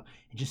laid out,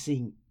 and just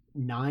seeing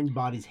 9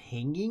 bodies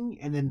hanging,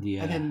 and then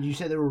you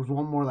said there was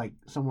one more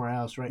somewhere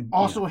else, right?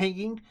 Also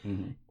hanging.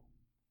 Mm-hmm.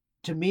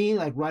 To me,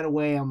 right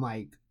away, I'm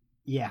like,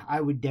 yeah, I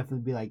would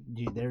definitely be like,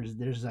 dude,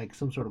 there's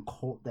some sort of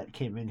cult that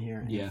came in here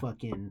and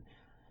fucking.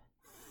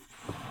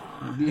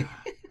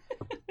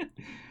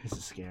 This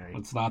is scary.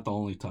 It's not the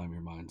only time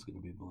your mind's gonna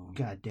be blown.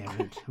 God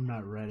damn it, I'm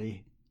not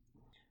ready.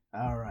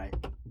 All right,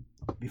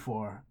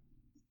 before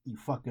you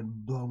fucking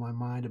blow my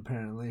mind,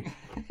 apparently,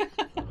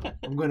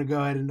 I'm gonna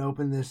go ahead and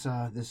open this.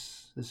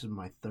 This is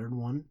my third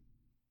one.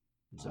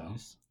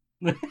 Nice.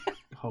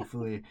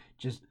 Hopefully,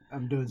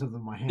 I'm doing something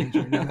with my hands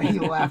right now that he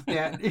laughed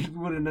at. You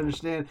wouldn't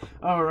understand.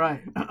 All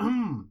right.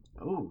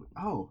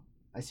 Oh,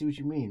 I see what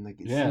you mean.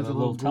 It seems a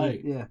little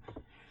tight. Yeah.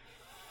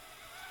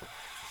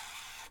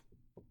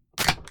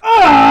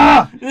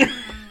 Ah!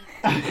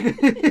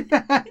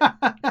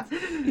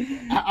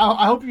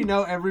 I hope you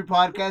know every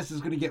podcast is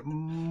going to get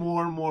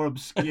more and more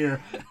obscure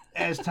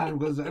as time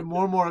goes on,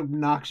 more and more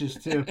obnoxious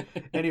too.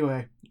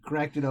 Anyway,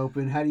 cracked it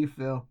open. How do you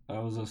feel?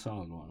 That was a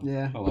solid one.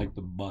 Yeah. I like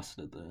the bust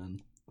at the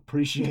end.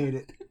 Appreciate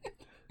it.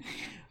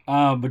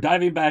 But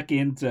diving back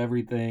into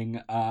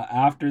everything,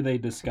 after they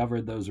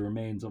discovered those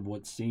remains of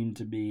what seemed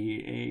to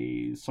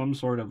be some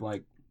sort of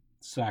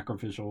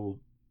sacrificial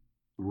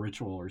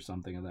ritual or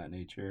something of that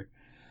nature,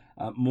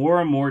 more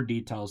and more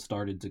details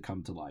started to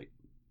come to light.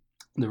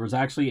 There was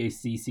actually a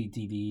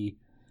CCTV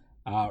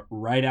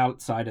right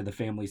outside of the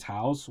family's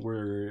house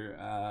where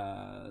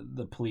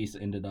the police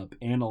ended up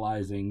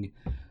analyzing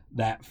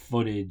that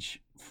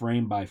footage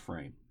frame by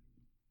frame.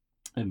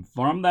 And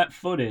from that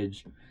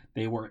footage,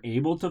 they were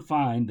able to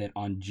find that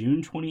on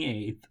June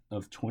 28th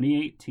of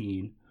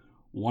 2018,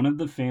 one of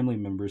the family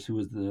members, who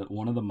was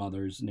one of the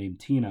mothers named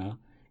Tina,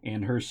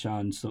 and her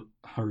son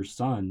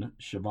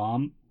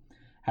Shivam,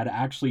 had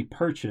actually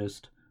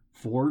purchased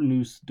 4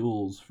 new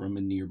stools from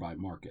a nearby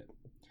market.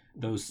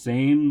 Those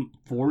same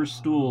 4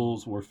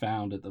 stools were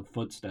found at the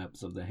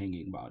footsteps of the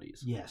hanging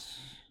bodies. Yes.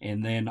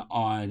 And then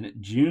on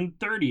June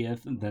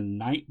 30th, the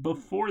night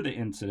before the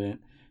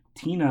incident,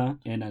 Tina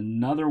and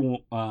another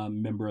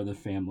member of the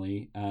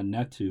family,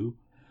 Netu,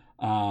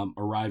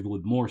 arrived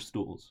with more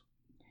stools.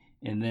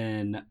 And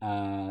then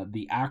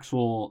the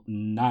actual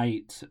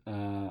night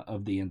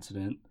of the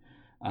incident,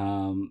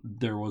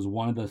 there was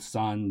one of the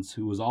sons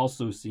who was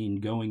also seen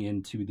going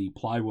into the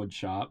plywood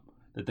shop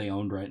that they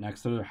owned right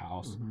next to their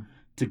house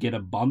to get a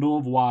bundle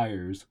of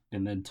wires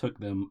and then took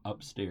them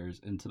upstairs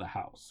into the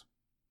house.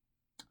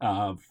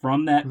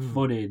 From that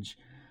footage,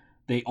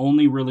 they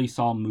only really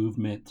saw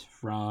movement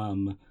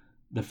from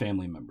the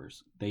family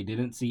members. They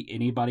didn't see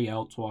anybody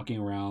else walking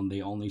around.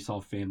 They only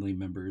saw family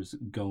members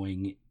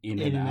going in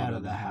and out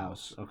of the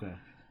house. Okay.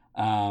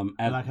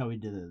 I like how we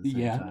did it at the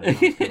same time.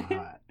 That was kind of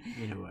hot.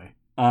 Anyway.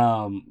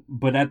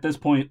 But at this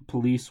point,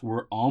 police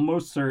were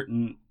almost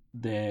certain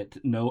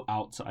that no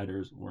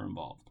outsiders were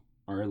involved,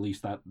 or at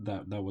least that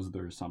was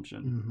their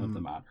assumption of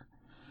the matter.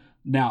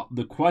 Now,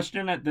 the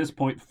question at this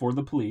point for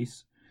the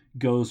police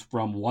goes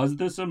from, was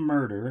this a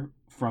murder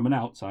from an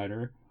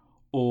outsider,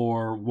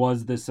 or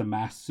was this a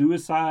mass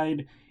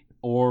suicide,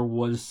 or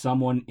was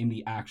someone in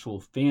the actual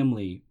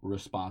family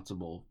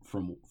responsible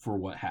for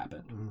what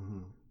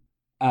happened?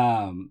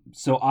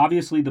 So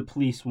obviously the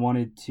police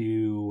wanted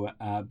to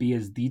be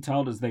as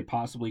detailed as they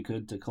possibly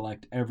could to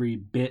collect every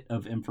bit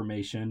of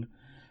information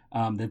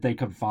that they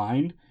could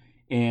find.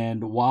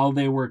 And while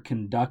they were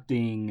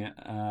continuing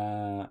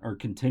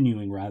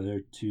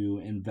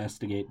to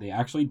investigate, they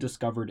actually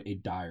discovered a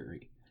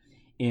diary.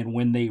 And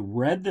when they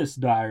read this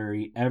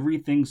diary,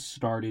 everything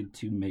started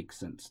to make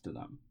sense to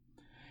them.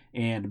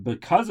 And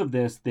because of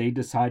this, they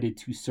decided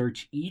to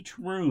search each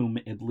room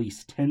at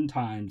least 10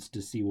 times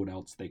to see what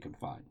else they could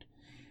find.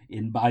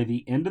 And by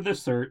the end of the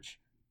search,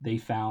 they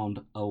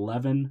found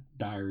 11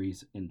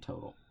 diaries in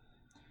total.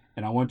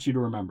 And I want you to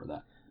remember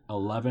that.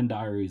 11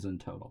 diaries in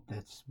total.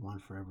 That's one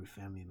for every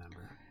family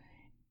member.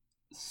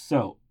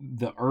 So,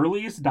 the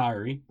earliest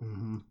diary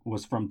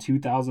was from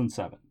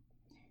 2007.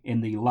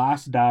 And the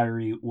last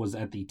diary was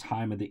at the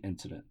time of the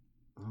incident.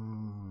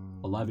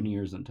 11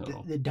 years in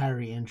total. The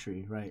diary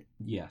entry, right?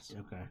 Yes.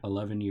 Okay.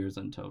 11 years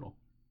in total.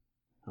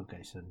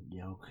 Okay, so,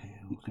 yeah, okay.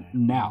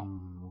 Now,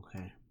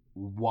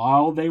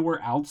 while they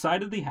were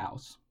outside of the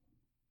house,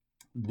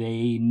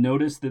 they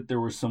noticed that there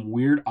were some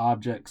weird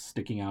objects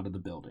sticking out of the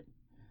building.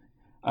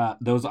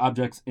 Those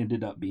objects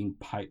ended up being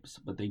pipes,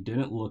 but they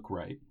didn't look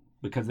right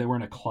because they were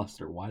in a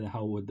cluster. Why the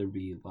hell would there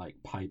be like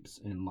pipes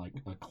in like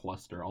a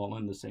cluster all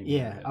in the same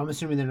area? I'm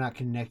assuming they're not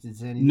connected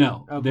to anything.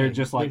 No, okay. They're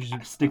just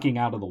sticking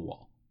out of the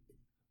wall.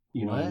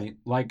 You know what I mean?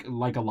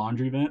 Like a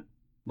laundry vent.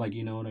 Like,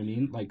 you know what I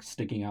mean? Like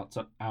sticking out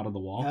of the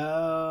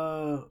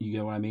wall. You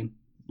get what I mean?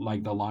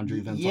 Like the laundry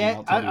vents. Yeah, on the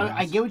outside of the house.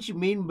 I get what you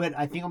mean, but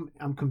I think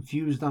I'm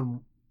confused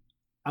on.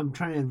 I'm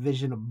trying to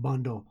envision a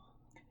bundle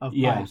of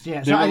pipes.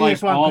 Yeah, so I think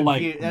that's why I'm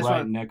confused. That's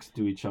right next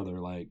to each other,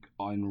 like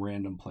in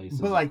random places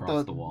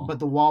across the wall. But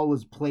the wall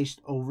was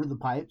placed over the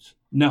pipes?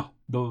 No,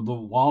 the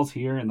wall's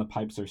here and the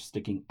pipes are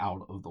sticking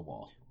out of the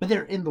wall. But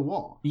they're in the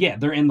wall. Yeah,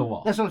 they're in the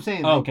wall. That's what I'm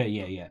saying. Oh, okay,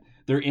 yeah.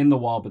 They're in the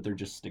wall, but they're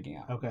just sticking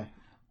out. Okay.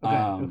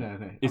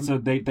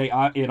 So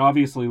it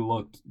obviously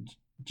looked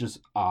just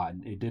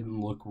odd. It didn't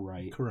look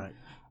right. Correct.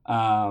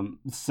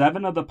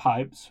 7 of the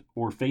pipes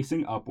were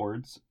facing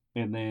upwards,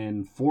 and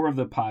then 4 of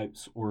the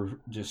pipes were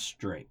just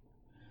straight.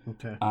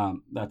 Okay.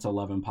 That's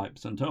 11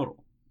 pipes in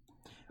total.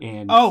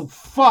 And oh,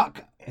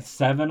 fuck!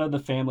 7 of the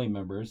family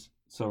members,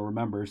 so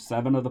remember,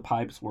 7 of the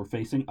pipes were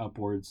facing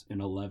upwards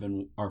and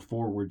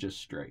 4 were just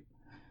straight.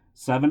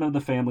 7 of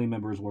the family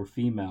members were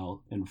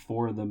female and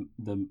 4 of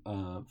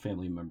the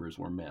family members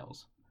were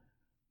males.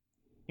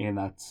 And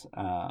that's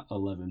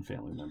 11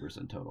 family members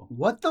in total.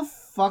 What the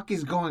fuck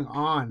is going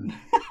on?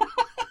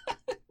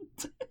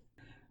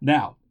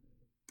 Now,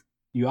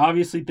 you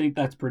obviously think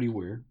that's pretty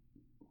weird.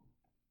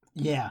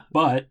 Yeah.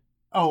 But.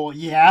 Oh,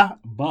 yeah?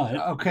 But.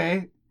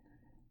 Okay.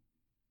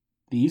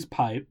 These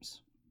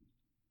pipes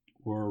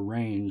were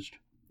arranged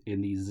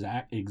in the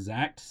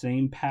exact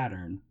same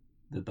pattern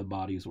that the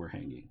bodies were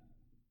hanging.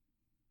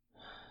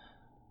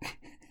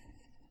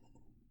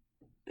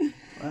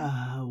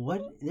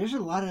 What? There's a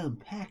lot to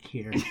unpack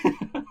here.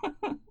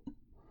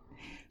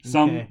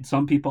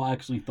 Some people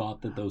actually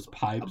thought that those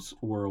pipes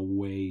were a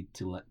way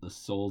to let the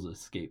souls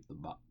escape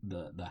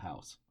the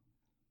house.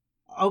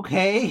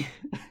 Okay.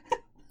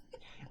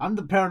 I'm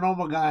the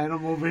paranormal guy, and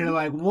I'm over here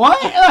like,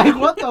 what? Like,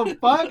 what the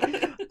fuck?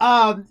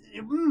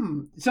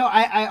 So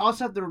I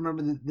also have to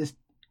remember that this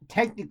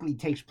technically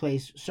takes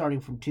place starting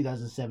from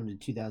 2007 to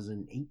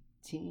 2018.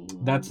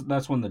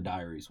 That's when the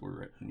diaries were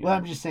written. Well,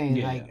 I'm just saying,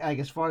 like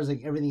as far as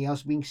like everything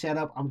else being set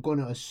up, I'm going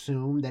to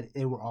assume that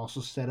they were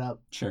also set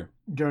up sure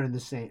during the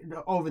same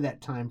over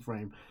that time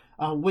frame.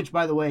 Which,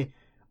 by the way,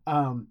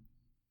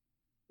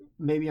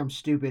 maybe I'm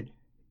stupid.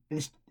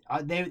 This,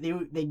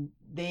 they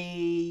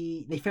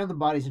found the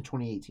bodies in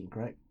 2018,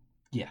 correct?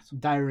 Yes.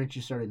 Diary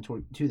entry started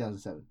in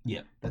 2007.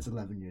 Yep. That's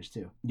 11 years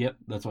too. Yep,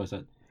 that's what I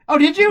said. Oh,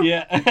 did you?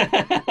 Yeah.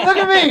 Look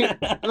at me.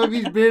 Look,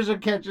 these beers are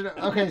catching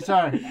up. Okay,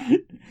 sorry.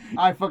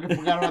 I fucking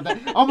forgot about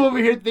that. I'm over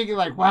here thinking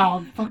like, wow,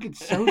 I'm fucking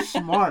so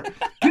smart.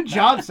 Good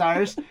job,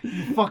 Cyrus.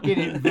 You fucking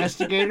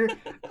investigator.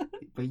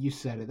 But you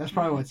said it. That's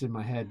probably what's in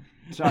my head.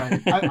 Sorry.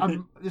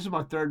 This is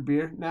my third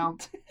beer now.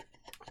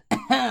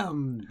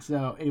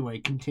 So anyway,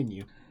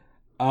 continue.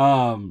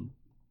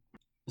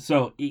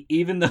 So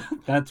even though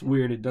that's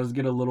weird, it does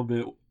get a little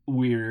bit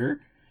weirder.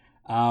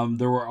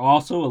 There were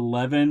also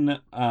 11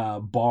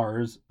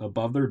 bars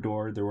above their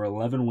door. There were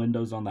 11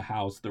 windows on the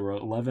house. There were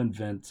 11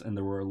 vents, and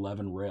there were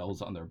 11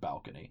 rails on their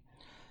balcony.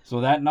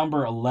 So that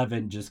number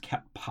 11 just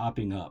kept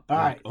popping up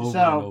over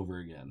and over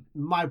again.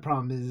 My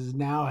problem is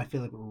now I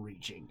feel like we're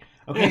reaching.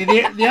 Okay,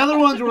 the other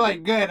ones were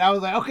like good. I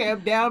was like, okay, I'm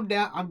down.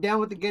 I'm down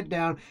with the get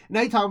down.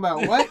 Now you're talking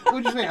about what?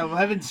 What'd you say?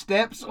 11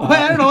 steps?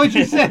 I don't know what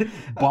you said.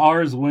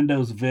 Bars,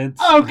 windows, vents.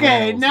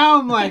 Okay, rails. now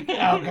I'm like,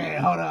 okay,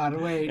 hold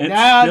on, wait.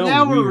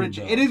 Now we're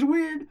reaching. It is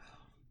weird,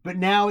 but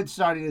now it's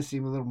starting to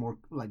seem a little more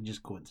like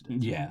just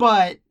coincidence. Yeah.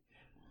 But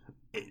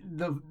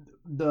the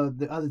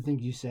other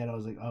things you said, I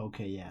was like, oh,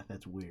 okay, yeah,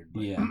 that's weird.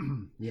 But, yeah.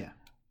 Yeah.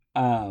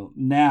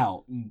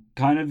 Now,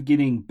 kind of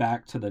getting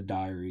back to the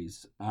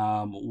diaries.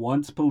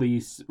 Once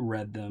police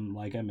read them,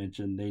 like I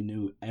mentioned, they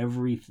knew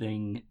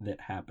everything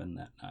that happened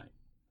that night.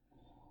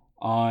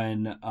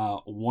 On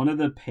one of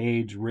the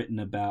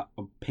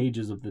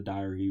pages of the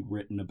diary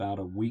written about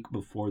a week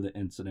before the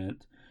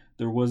incident,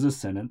 there was a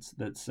sentence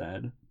that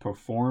said,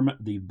 "Perform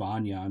the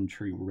banyan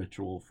tree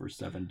ritual for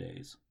 7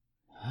 days."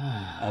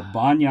 A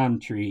banyan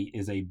tree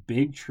is a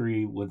big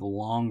tree with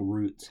long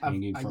roots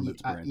hanging from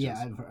its branches.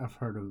 Yeah, I've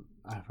heard of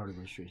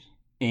those trees.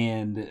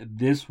 And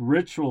this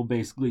ritual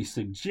basically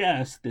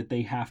suggests that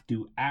they have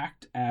to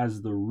act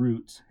as the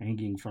roots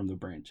hanging from the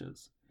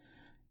branches.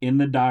 In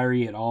the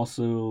diary, it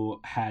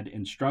also had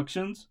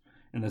instructions,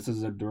 and this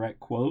is a direct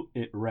quote.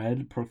 It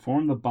read,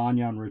 "Perform the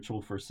banyan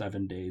ritual for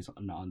 7 days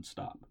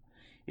nonstop.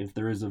 If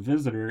there is a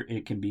visitor,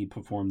 it can be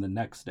performed the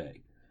next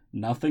day.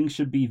 Nothing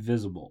should be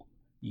visible.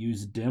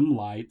 Use dim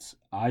lights,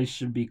 eyes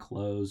should be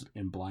closed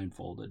and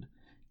blindfolded.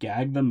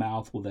 Gag the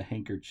mouth with a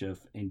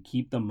handkerchief and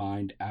keep the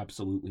mind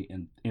absolutely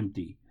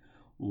empty.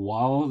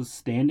 While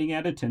standing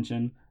at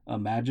attention,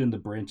 imagine the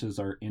branches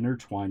are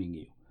intertwining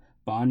you.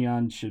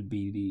 Banyan should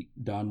be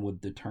done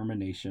with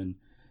determination,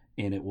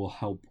 and it will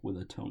help with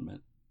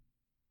atonement."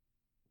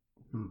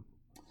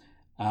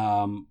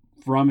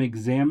 From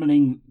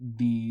examining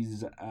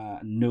these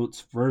notes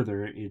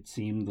further, it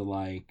seemed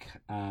like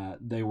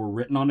they were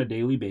written on a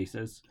daily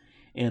basis,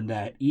 and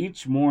that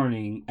each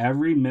morning,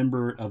 every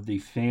member of the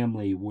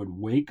family would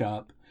wake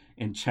up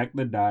and check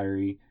the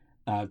diary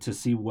to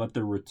see what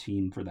the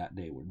routine for that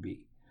day would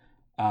be.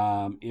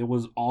 It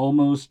was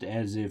almost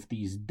as if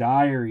these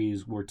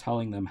diaries were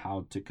telling them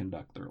how to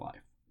conduct their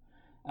life.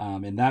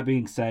 And that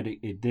being said,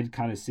 it did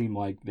kind of seem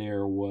like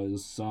there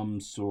was some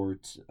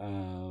sort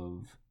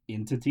of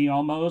entity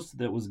almost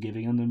that was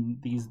giving them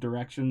these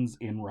directions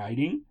in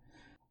writing.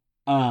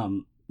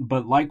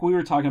 But like we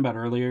were talking about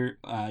earlier,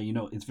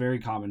 it's very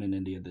common in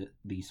India that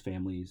these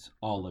families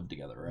all live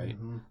together,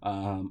 right?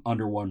 Mm-hmm.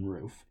 Under one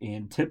roof.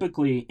 And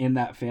typically in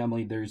that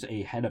family, there's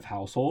a head of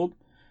household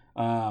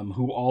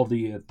who all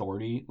the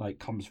authority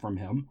comes from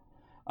him.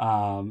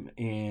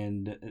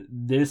 And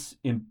this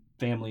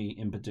family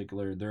in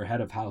particular, their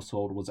head of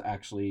household was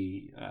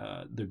actually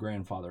the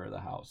grandfather of the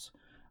house,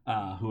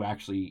 who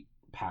actually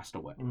passed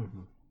away.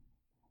 Mm-hmm.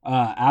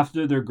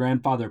 After their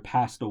grandfather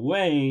passed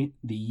away,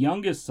 the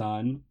youngest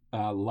son,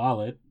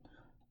 Lalit,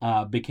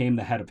 became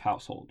the head of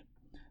household.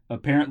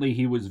 Apparently,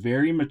 he was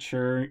very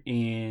mature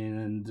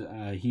and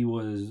he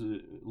was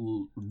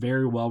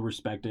very well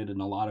respected,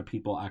 and a lot of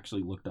people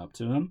actually looked up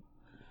to him.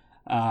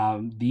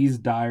 These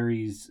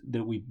diaries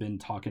that we've been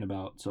talking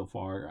about so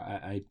far,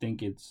 I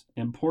think it's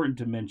important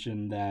to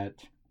mention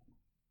that,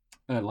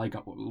 like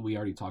we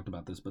already talked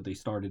about this, but they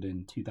started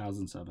in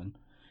 2007.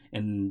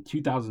 In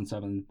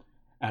 2007,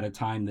 at a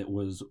time that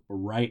was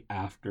right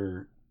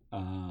after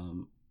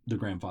the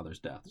grandfather's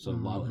death, so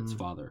mm-hmm. Lalit's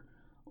father.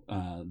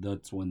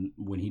 That's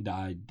when he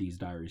died, these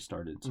diaries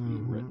started to be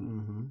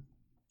written.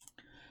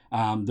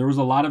 Mm-hmm. There was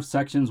a lot of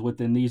sections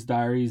within these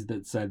diaries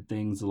that said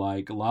things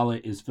like,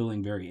 "Lalit is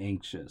feeling very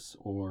anxious,"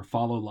 or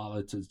 "Follow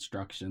Lalit's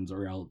instructions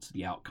or else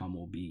the outcome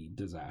will be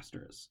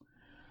disastrous."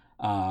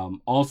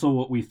 Also,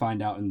 what we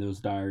find out in those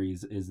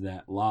diaries is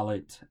that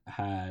Lalit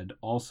had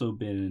also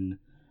been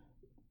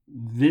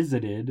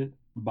visited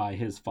by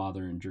his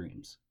father in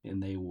dreams,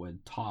 and they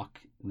would talk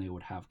and they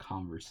would have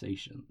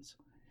conversations.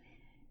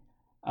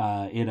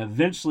 And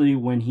eventually,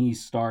 when he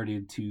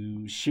started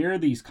to share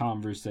these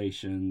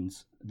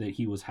conversations that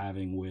he was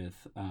having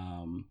with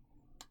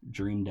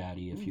Dream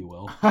Daddy, if you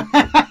will.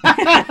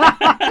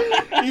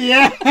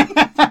 Yeah.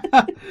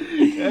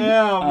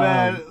 Oh,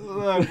 man.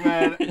 Look,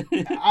 man.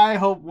 I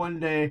hope one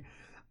day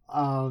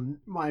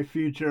my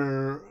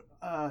future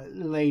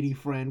lady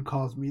friend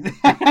calls me that.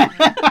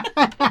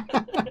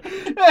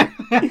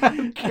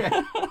 Okay.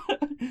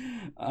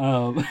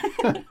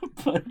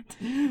 But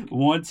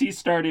once he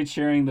started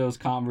sharing those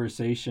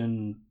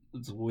conversations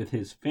with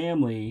his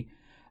family,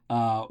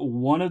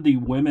 one of the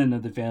women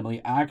of the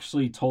family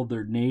actually told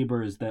their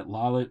neighbors that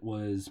Lalit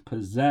was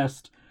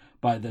possessed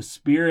by the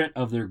spirit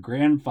of their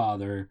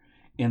grandfather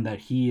and that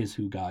he is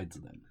who guides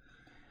them.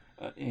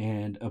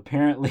 And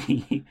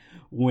apparently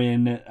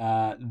when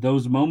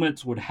those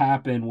moments would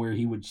happen where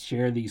he would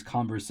share these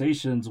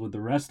conversations with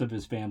the rest of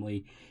his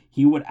family,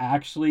 he would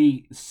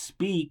actually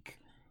speak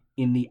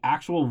in the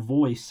actual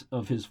voice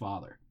of his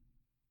father.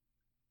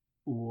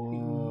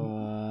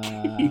 Whoa.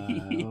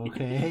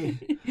 Okay.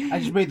 I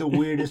just made the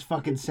weirdest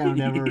fucking sound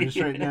ever just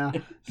right now.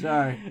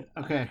 Sorry.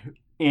 Okay.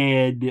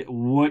 And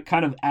what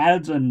kind of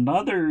adds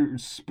another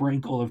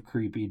sprinkle of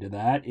creepy to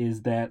that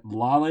is that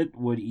Lalit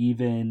would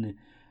even,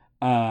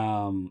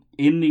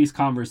 in these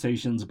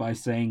conversations, by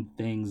saying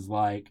things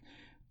like,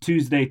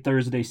 Tuesday,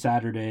 Thursday,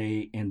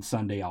 Saturday, and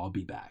Sunday I'll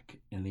be back.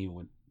 And they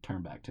would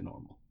turn back to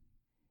normal.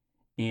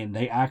 And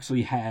they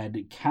actually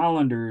had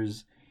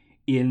calendars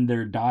in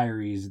their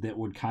diaries that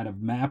would kind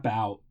of map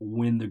out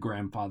when the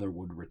grandfather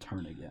would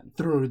return again.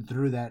 Through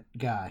that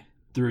guy.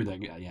 Through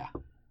that guy, yeah.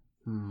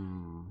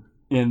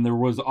 And there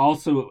was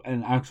also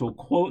an actual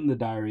quote in the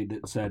diary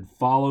that said,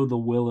 "Follow the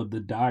will of the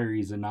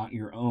diaries and not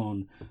your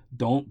own.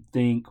 Don't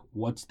think,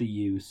 what's the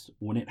use?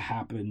 When it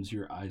happens,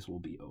 your eyes will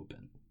be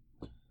open."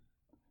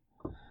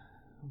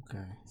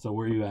 Okay. So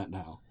where are you at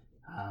now?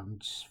 I'm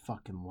just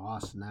fucking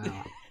lost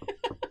now.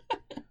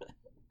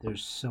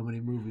 There's so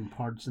many moving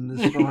parts in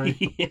this story.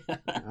 Yeah.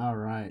 All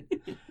right.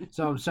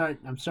 So I'm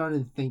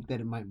starting to think that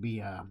it might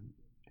be I'm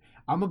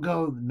gonna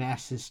go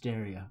mass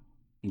hysteria.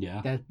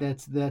 Yeah.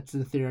 That's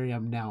the theory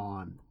I'm now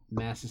on.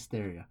 Mass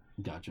hysteria.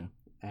 Gotcha.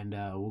 And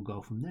we'll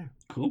go from there.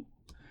 Cool.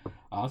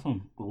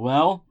 Awesome.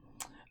 Well,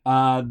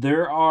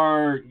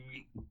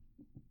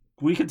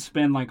 we could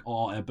spend like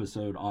all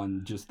episode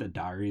on just the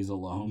diaries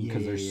alone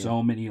because there's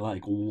so many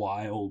like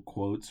wild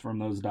quotes from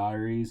those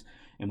diaries,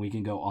 and we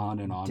can go on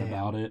and on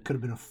about it. Could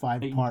have been a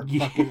 5-part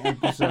fucking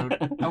episode.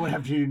 I would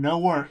have to do no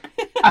work.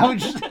 I would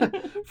just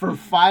for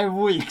 5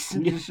 weeks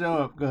and just show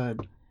up.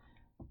 Good.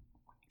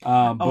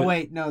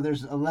 Wait, no,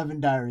 there's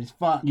 11 diaries.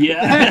 Fuck.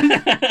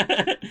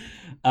 Yeah.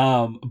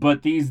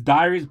 But these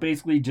diaries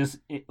basically just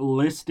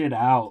listed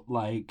out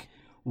like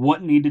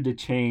what needed to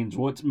change,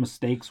 what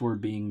mistakes were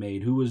being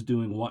made, who was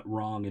doing what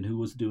wrong and who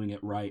was doing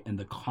it right, and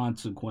the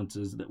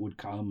consequences that would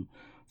come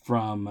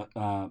from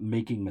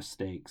making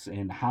mistakes,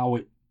 and how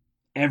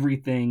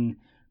everything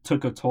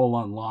took a toll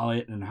on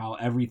Lalit, and how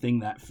everything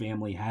that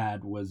family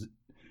had was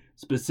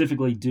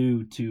specifically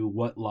due to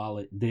what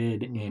Lalit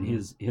did and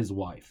his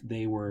wife.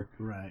 They were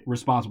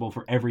responsible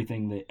for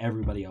everything that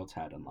everybody else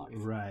had in life.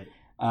 Right.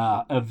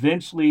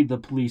 Eventually, the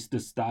police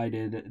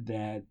decided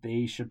that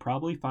they should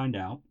probably find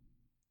out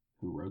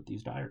who wrote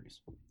these diaries.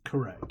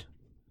 Correct.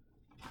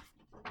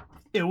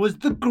 It was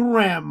the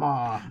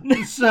grandma.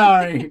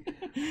 Sorry.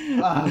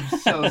 I'm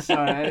so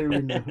sorry. I didn't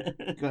even know.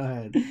 Go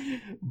ahead.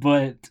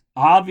 But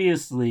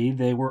obviously,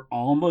 they were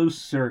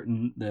almost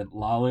certain that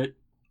Lalit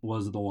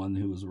was the one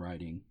who was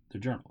writing the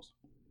journals.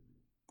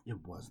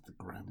 It was the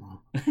grandma.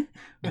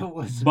 It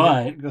was.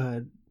 But go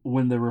ahead.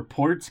 When the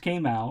reports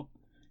came out,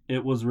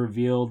 it was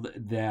revealed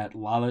that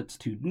Lalit's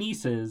 2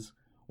 nieces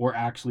were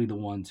actually the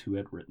ones who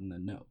had written the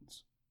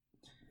notes.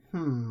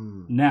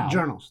 Now,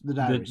 journals, the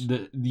diaries.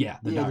 The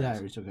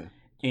diaries. Okay.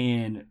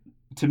 And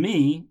to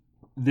me,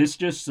 this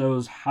just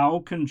shows how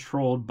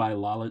controlled by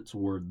Lalit's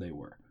word they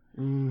were.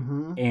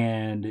 Mm-hmm.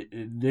 And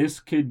this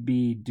could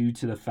be due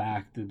to the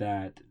fact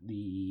that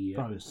probably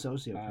a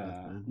sociopath,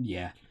 man.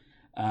 Yeah.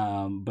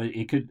 But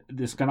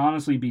this could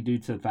honestly be due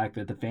to the fact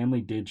that the family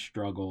did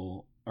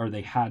struggle, or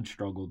they had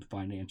struggled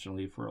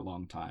financially for a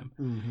long time.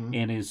 Mm-hmm.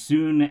 And as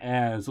soon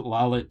as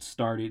Lalit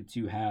started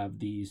to have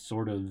these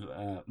sort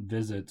of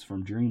visits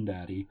from Dream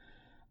Daddy,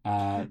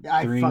 I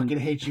fucking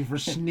hate you for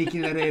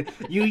sneaking that in.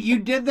 You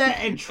did that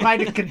and tried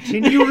to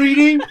continue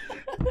reading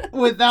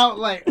without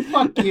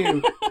fuck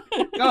you.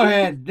 Go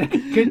ahead,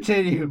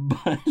 continue.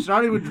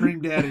 Starting with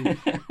Dream Daddy.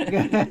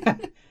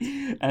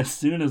 As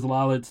soon as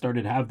Lalit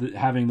started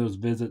having those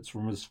visits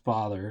from his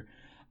father,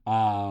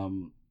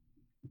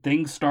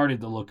 things started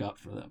to look up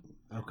for them.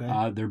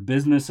 Okay. Their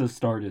businesses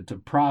started to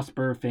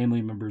prosper.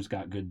 Family members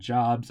got good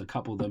jobs. A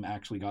couple of them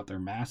actually got their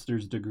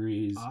master's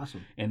degrees.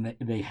 Awesome. And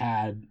they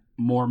had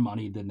more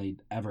money than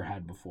they'd ever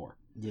had before.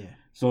 Yeah.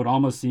 So it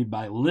almost seemed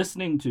by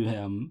listening to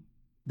him,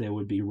 they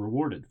would be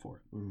rewarded for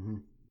it. Mm-hmm.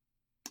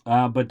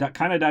 But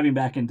kind of diving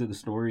back into the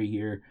story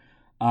here,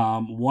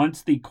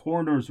 once the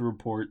coroner's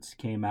reports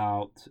came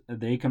out,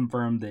 they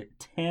confirmed that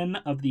 10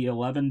 of the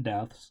 11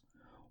 deaths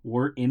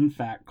were in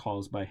fact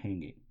caused by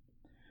hanging.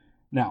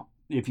 Now,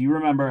 if you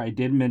remember, I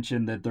did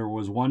mention that there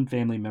was one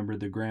family member,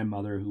 the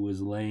grandmother, who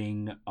was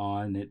laying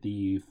on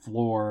the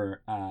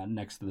floor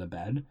next to the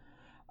bed.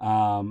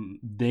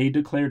 They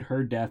declared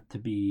her death to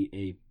be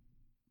a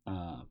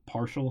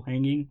partial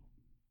hanging.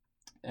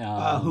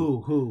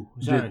 Who?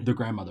 Sorry. The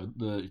grandmother,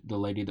 the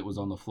lady that was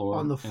on the floor.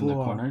 On the floor. In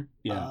the corner.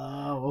 Yeah.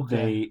 Oh,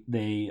 okay.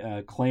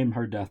 They claim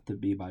her death to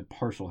be by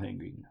partial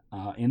hanging.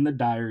 In the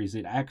diaries,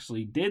 it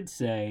actually did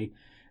say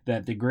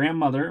that the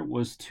grandmother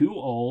was too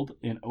old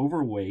and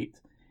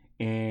overweight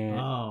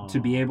and to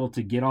be able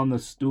to get on the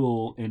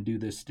stool and do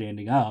this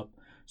standing up.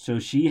 So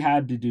she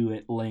had to do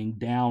it laying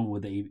down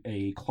with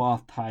a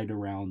cloth tied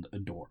around a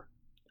door.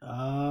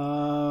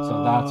 Oh.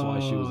 So that's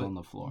why she was on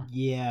the floor.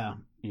 Yeah.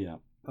 Yeah.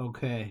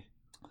 Okay.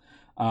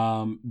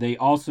 They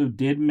also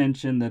did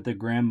mention that the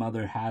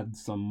grandmother had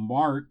some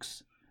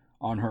marks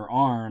on her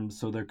arms,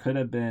 so there could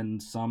have been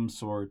some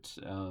sort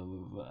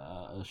of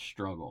a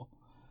struggle.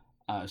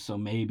 So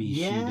maybe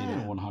she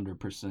didn't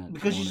 100%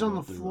 because she's on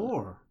the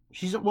floor.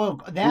 She's she's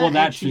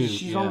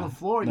on the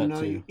floor.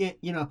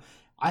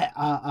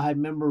 I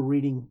remember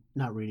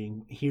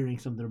hearing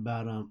something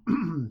about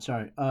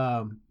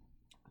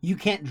you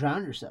can't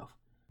drown yourself.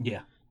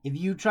 Yeah. If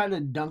you try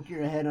to dunk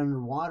your head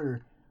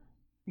underwater,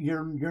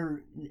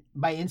 you're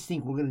by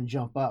instinct we're gonna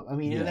jump up. I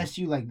mean, unless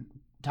you like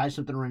tie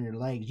something around your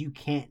legs, you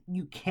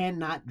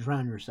cannot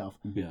drown yourself.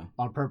 Yeah.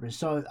 On purpose.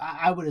 So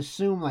I would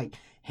assume like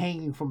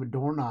hanging from a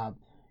doorknob.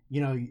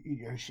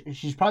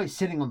 She's probably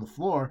sitting on the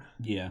floor.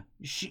 Yeah.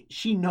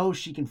 She knows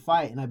she can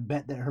fight, and I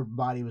bet that her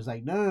body was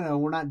like, no,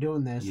 we're not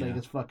doing this. Yeah. Like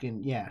it's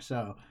fucking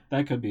So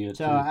that could be it.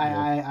 So too.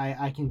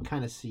 I can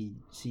kind of see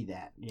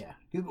that. Yeah,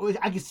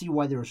 I can see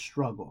why there was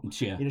struggle.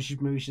 Yeah.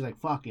 She's like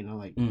fuck.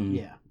 Like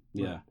yeah.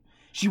 Yeah.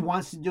 She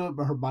wants to do it,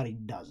 but her body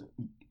doesn't.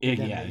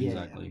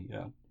 Exactly.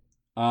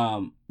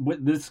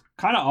 This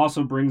kind of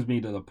also brings me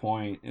to the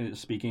point.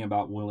 Speaking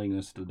about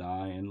willingness to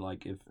die, and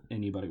like if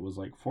anybody was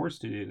like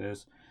forced to do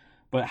this.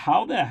 But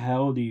how the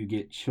hell do you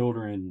get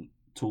children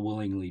to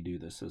willingly do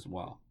this as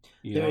well?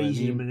 They're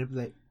easy to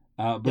manipulate.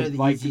 But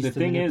like the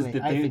thing is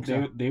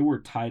that they were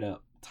tied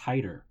up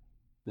tighter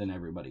than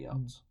everybody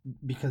else.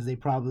 Because they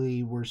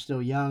probably were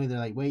still young and they're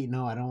like, wait,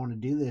 no, I don't want to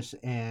do this.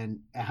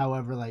 And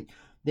however, like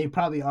they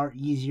probably are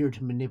easier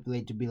to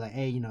manipulate to be like,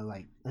 hey,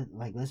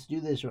 like let's do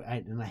this.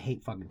 And I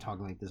hate fucking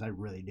talking like this. I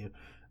really do.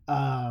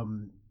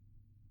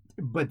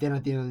 But then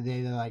at the end of the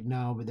day, they're like,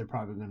 no, but they're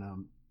probably gonna.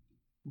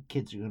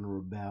 Kids are gonna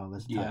rebel.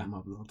 Let's tie them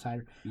up a little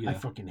tighter. Yeah. I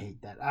fucking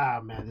hate that.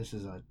 Man, this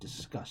is a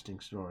disgusting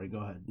story. Go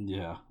ahead.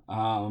 Yeah.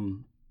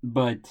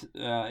 But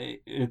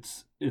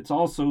it's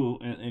also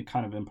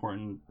kind of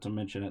important to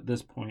mention at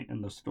this point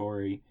in the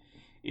story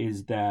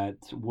is that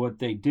what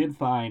they did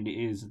find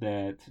is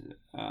that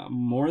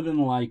more than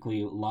likely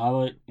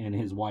Lalit and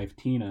his wife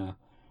Tina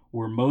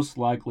were most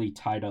likely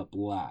tied up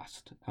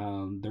last.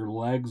 Their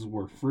legs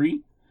were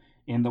free.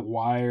 And the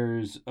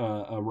wires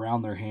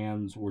around their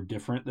hands were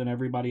different than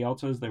everybody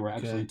else's. They were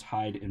actually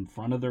tied in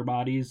front of their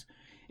bodies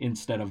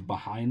instead of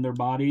behind their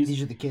bodies.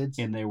 These are the kids?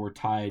 And they were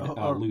tied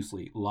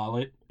loosely.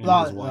 Lalit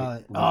and his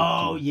wife.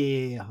 Oh,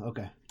 yeah.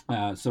 Okay.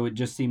 So it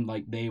just seemed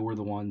like they were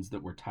the ones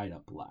that were tied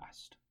up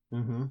last.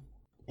 Mm-hmm.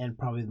 And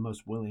probably the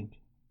most willing.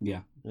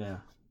 Yeah. Yeah.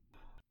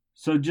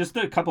 So just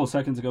a couple of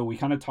seconds ago, we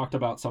kind of talked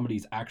about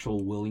somebody's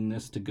actual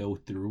willingness to go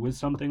through with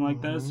something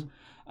like this.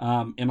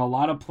 In a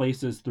lot of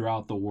places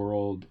throughout the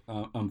world,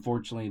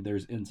 unfortunately,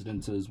 there's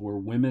incidences where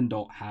women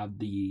don't have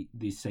the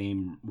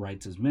same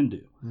rights as men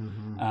do.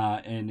 Mm-hmm.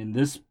 And in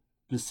this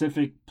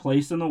specific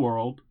place in the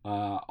world,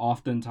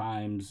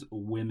 oftentimes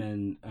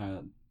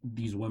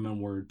these women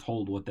were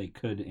told what they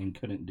could and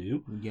couldn't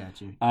do.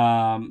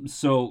 Gotcha.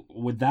 So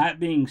with that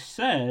being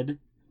said,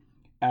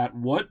 at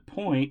what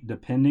point,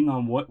 depending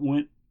on what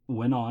went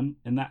on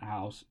in that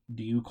house,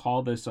 do you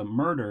call this a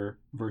murder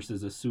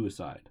versus a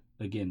suicide?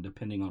 Again,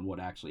 depending on what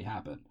actually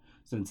happened.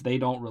 Since they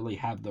don't really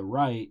have the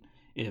right,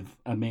 if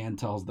a man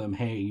tells them,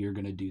 hey, you're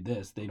going to do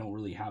this, they don't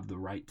really have the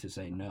right to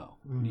say no.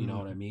 Mm-hmm. You know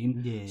what I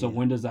mean? Yeah. So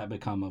when does that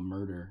become a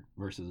murder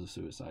versus a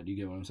suicide? You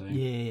get what I'm saying?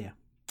 Yeah.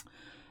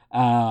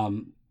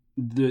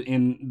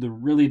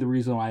 The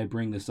reason why I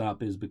bring this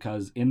up is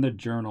because in the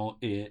journal,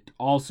 it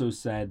also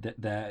said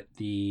that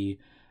the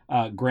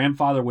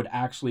grandfather would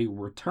actually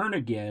return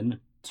again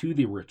to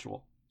the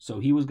ritual. So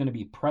he was going to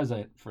be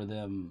present for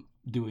them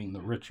doing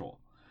the ritual.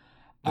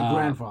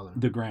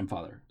 The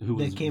grandfather who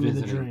was came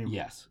visiting. In the dream.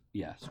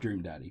 Yes,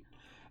 Dream Daddy.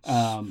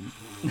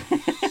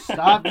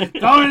 Stop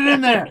throwing it in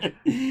there.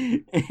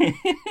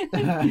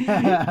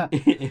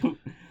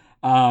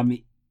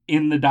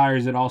 In the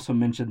diaries, it also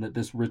mentioned that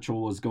this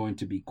ritual was going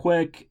to be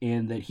quick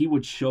and that he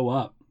would show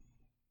up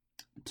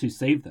to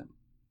save them,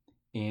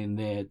 and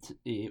that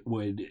it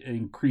would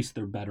increase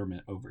their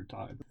betterment over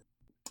time.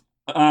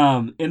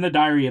 In the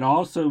diary, it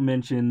also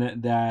mentioned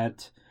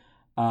that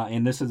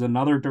and this is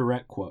another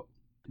direct quote,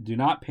 do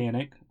not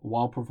panic.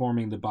 While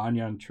performing the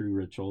Banyan Tree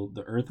ritual,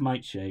 the earth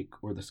might shake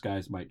or the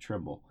skies might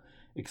tremble.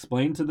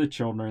 Explain to the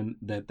children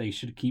that they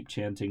should keep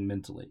chanting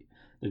mentally.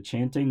 The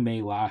chanting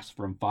may last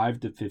from 5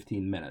 to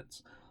 15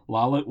 minutes.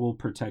 Lalit will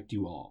protect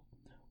you all.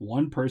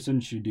 One person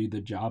should do the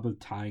job of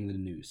tying the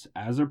noose.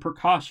 As a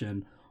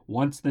precaution,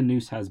 once the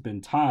noose has been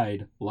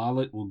tied,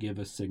 Lalit will give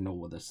a signal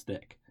with a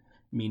stick,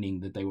 meaning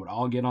that they would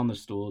all get on the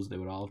stools, they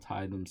would all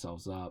tie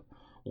themselves up.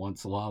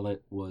 once Lalit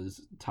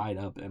was tied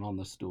up and on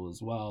the stool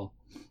as well,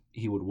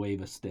 he would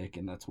wave a stick,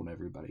 and that's when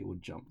everybody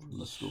would jump from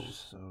the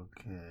stools.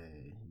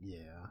 Okay,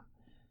 yeah.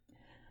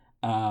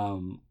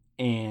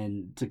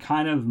 And to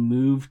kind of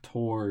move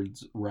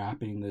towards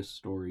wrapping this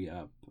story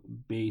up,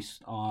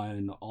 based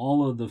on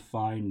all of the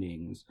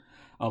findings,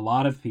 a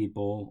lot of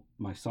people,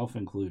 myself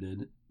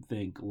included,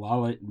 think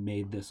Lalit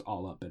made this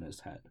all up in his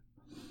head.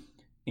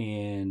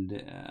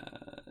 And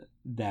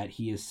that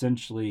he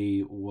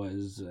essentially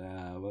was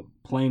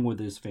playing with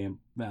his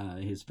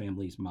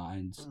family's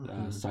minds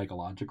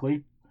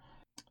psychologically.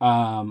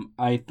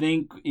 I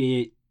think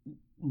it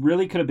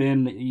really could have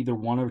been either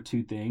one or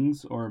two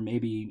things, or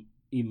maybe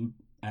even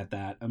at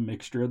that, a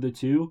mixture of the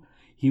two.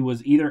 He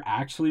was either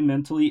actually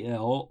mentally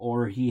ill,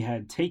 or he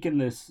had taken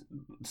this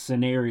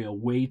scenario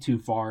way too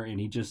far and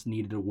he just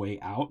needed a way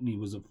out, and he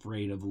was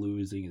afraid of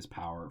losing his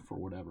power for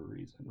whatever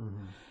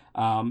reason.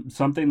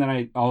 Something that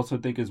I also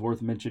think is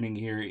worth mentioning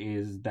here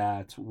is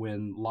that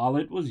when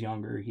Lalit was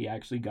younger, he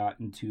actually got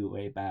into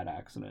a bad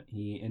accident.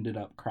 He ended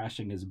up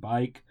crashing his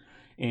bike,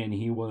 and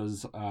he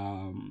was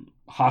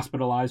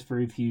hospitalized for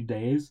a few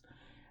days,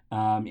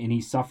 and he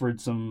suffered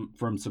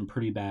from some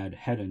pretty bad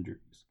head injuries.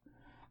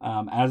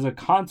 As a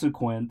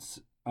consequence,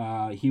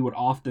 he would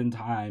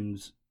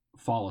oftentimes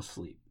fall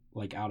asleep,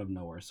 like out of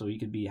nowhere. So he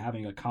could be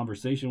having a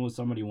conversation with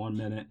somebody one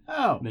minute,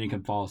 and then he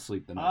could fall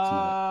asleep the next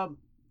minute.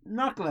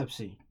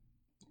 Narcolepsy.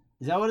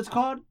 Is that what it's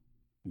called?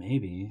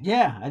 Maybe.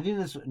 Yeah, I think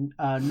that's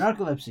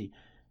narcolepsy.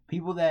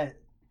 People that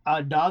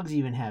dogs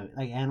even have it,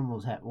 like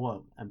animals have.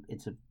 Well,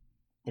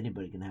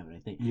 anybody can have it, I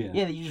think. Yeah.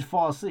 Yeah, you just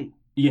fall asleep.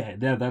 Yeah,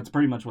 that's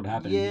pretty much what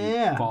happened.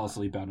 Yeah. You fall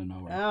asleep out of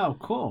nowhere. Oh,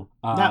 cool.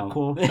 Not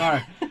cool.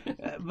 Sorry.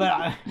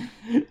 But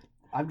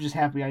I'm just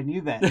happy I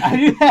knew that.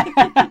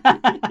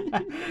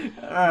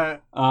 All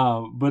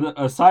right. But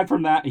aside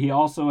from that, he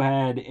also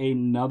had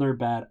another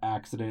bad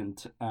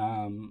accident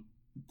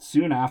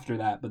soon after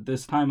that, but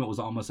this time it was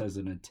almost as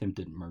an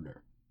attempted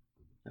murder.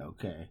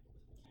 Okay.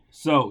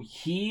 So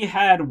he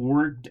had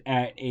worked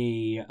at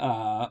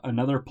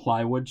another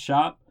plywood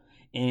shop,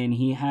 and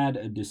he had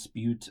a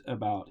dispute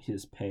about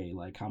his pay,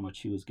 like how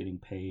much he was getting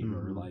paid,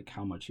 or like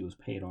how much he was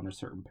paid on a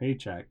certain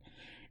paycheck.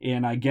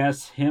 And I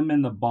guess him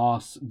and the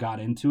boss got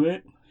into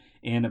it,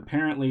 and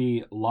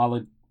apparently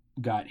Lalit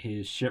got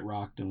his shit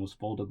rocked and was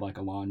folded like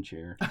a lawn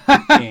chair.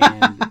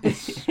 And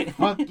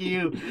fuck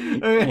you.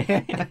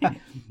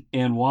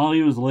 And while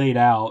he was laid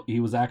out, he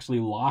was actually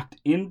locked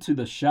into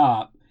the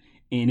shop,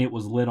 and it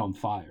was lit on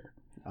fire.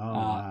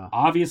 Wow.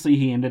 Obviously,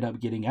 he ended up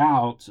getting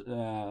out,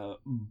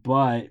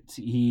 but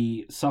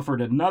he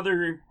suffered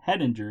another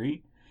head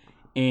injury,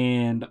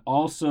 and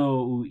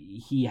also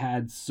he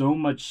had so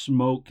much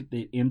smoke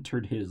that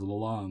entered his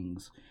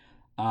lungs,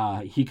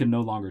 he could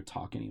no longer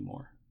talk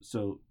anymore.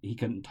 So he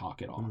couldn't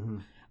talk at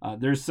all.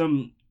 There's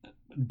some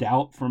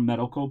doubt from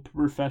medical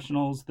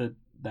professionals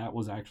that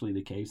was actually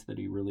the case, that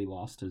he really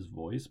lost his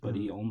voice, but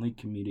he only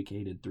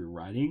communicated through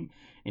writing,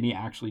 and he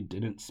actually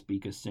didn't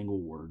speak a single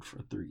word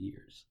for 3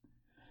 years.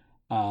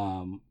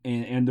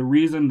 And the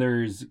reason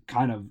there's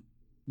kind of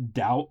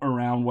doubt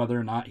around whether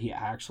or not he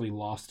actually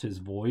lost his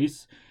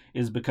voice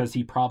is because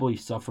he probably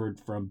suffered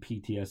from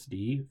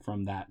PTSD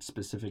from that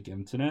specific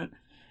incident.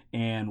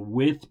 And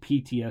with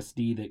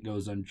PTSD that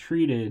goes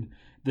untreated,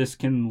 this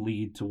can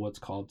lead to what's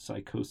called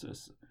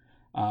psychosis,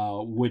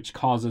 which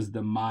causes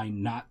the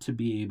mind not to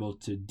be able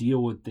to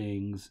deal with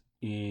things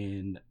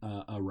in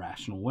a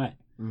rational way.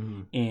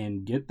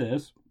 And get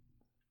this,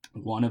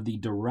 one of the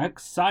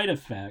direct side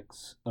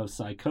effects of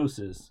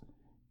psychosis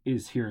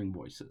is hearing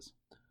voices.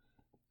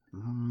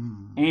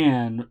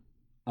 And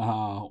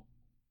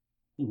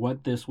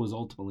what this was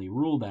ultimately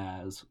ruled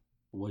as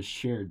was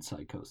shared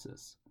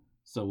psychosis.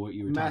 So what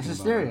you were mass talking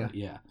hysteria. about,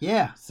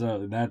 yeah.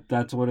 So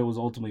that's what it was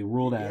ultimately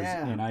ruled as,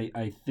 and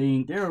I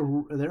think there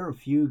are a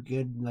few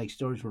good like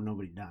stories where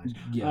nobody dies.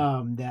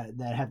 Yeah.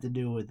 That have to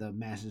do with the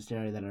mass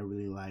hysteria that I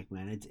really like,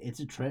 man. It's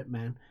a trip,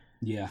 man.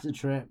 Yeah. It's a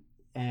trip,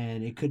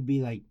 and it could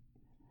be like,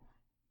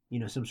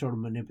 some sort of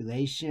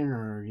manipulation,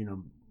 or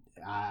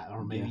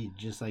or maybe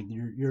just like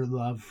your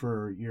love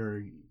for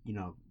your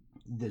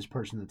this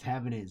person that's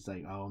having it. It's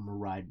like, oh, I'm a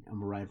ride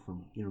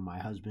from my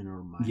husband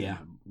or my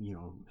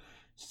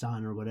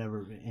son or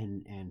whatever,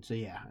 and so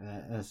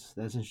that's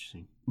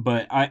interesting.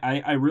 But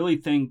I really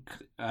think,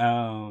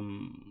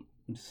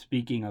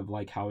 speaking of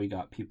like how he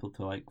got people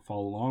to like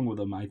follow along with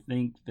him, I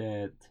think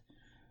that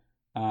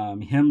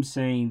him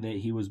saying that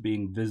he was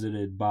being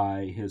visited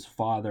by his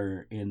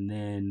father and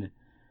then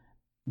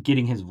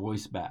getting his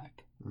voice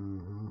back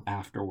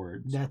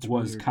afterwards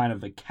was weird. Kind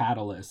of a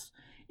catalyst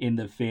in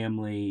the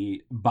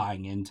family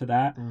buying into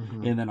that.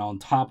 And then on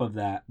top of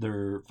that,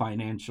 their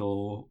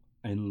financial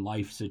and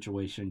life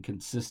situation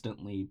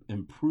consistently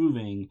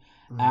improving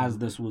as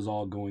this was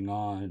all going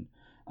on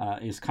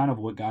is kind of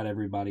what got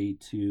everybody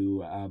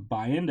to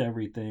buy into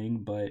everything.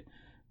 But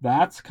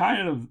that's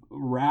kind of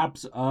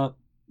wraps up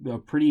a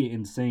pretty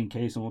insane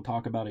case, and we'll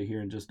talk about it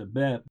here in just a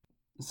bit.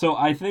 So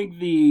I think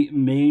the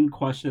main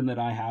question that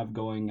I have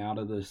going out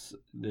of this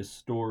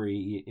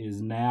story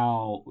is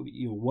now,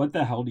 what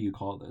the hell do you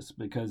call this?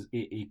 Because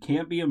it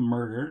can't be a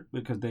murder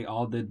because they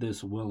all did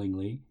this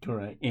willingly.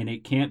 Correct. And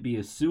it can't be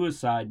a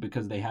suicide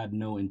because they had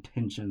no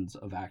intentions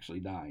of actually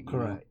dying.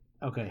 Correct.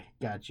 Okay,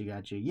 got you.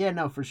 Yeah,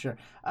 no, for sure.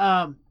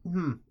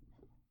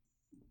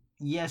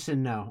 Yes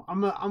and no.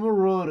 I'm a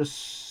rule it a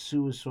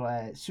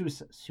suicide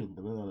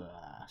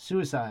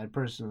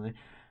personally,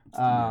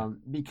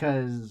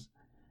 because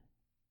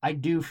I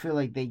do feel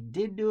like they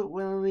did do it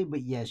willingly,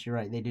 but yes, you're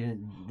right. They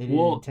didn't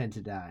intend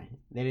to die.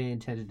 Yeah,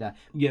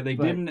 they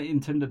didn't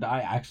intend to die.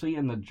 Actually,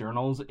 in the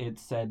journals, it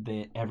said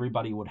that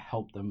everybody would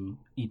help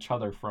each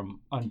other from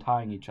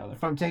untying each other,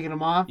 from taking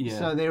them off. Yeah.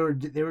 So they were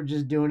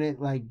just doing it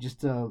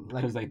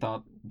because they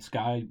thought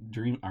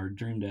Dream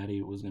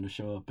Daddy was going to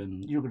show up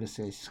and you're going to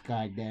say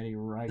Sky Daddy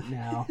right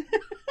now.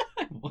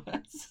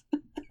 What?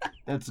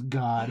 That's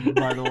God,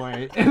 by the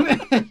way.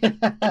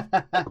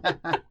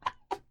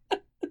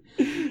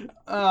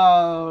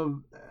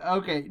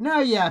 Okay.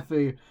 No, yeah, I feel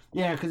you.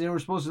 Yeah, because they were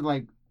supposed to,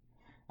 like,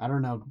 I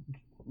don't know,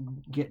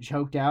 get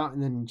choked out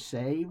and then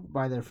saved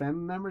by their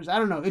family members. I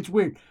don't know. It's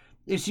weird.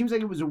 It seems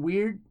like it was a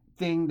weird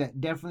thing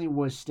that definitely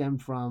was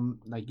stemmed from,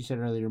 like you said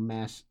earlier,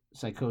 mass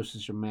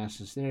psychosis or mass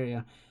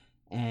hysteria,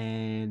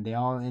 and they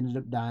all ended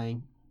up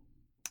dying.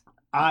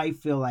 I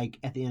feel like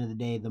at the end of the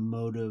day, the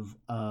motive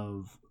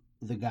of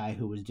the guy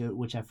who was doing,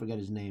 which I forget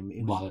his name,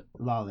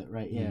 Lawlet,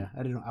 right? Yeah,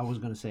 I was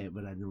gonna say it,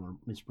 but I didn't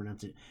want to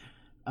mispronounce it.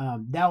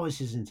 That was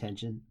his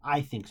intention.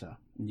 I think so.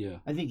 Yeah,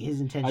 I think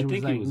his intention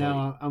was like,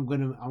 no, I'm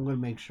gonna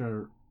make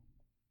sure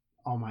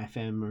all my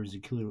family members,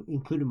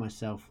 including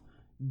myself,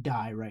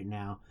 die right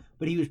now.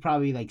 But he was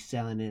probably like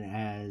selling it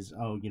as,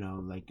 we're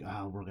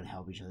gonna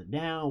help each other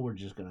down. We're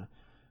just gonna,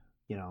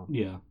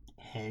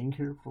 hang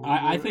here for.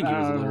 I think he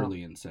was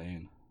literally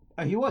insane.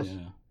 He was.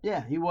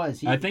 Yeah, he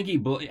was. I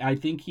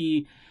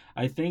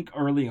think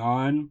early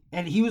on,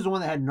 and he was the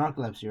one that had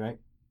narcolepsy, right?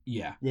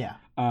 Yeah. Yeah.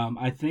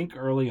 I think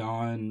early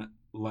on,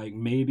 like,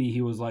 maybe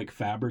he was like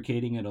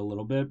fabricating it a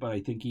little bit, but I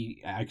think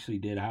he actually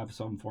did have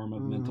some form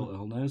of mental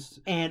illness,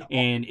 and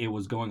it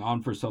was going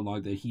on for so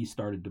long that he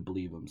started to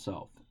believe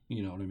himself.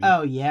 You know what I mean?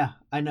 Oh yeah,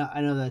 I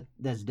know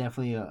that's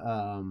definitely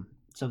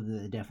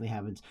something that definitely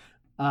happens.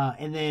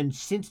 And then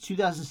since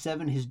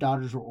 2007, his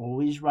daughters were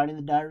always writing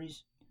the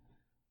diaries.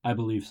 I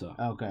believe so.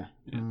 Okay.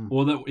 Yeah.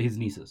 Well, his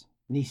nieces.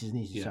 Nieces.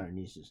 Yeah. Sorry,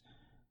 nieces.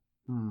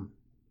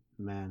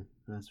 Man,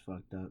 that's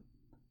fucked up.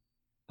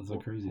 That's a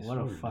crazy story.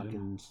 What a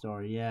fucking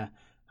story, yeah.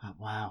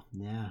 Wow,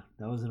 yeah.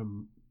 That was a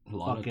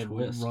fucking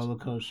roller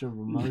coaster of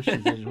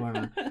emotions. I just want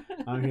to,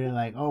 I'm here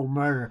like,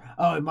 murder.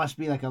 Oh, it must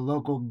be like a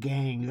local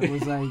gang that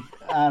was like,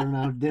 I don't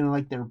know, didn't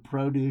like their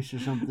produce or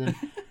something.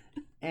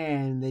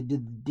 And they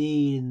did the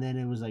deed, and then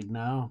it was like,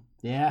 no.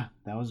 Yeah,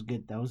 that was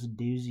good. That was a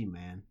doozy,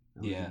 man.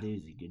 That was a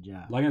doozy. Good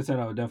job. Like I said,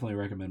 I would definitely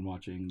recommend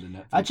watching the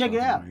Netflix. I'll check it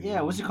out.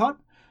 Yeah, what's it called?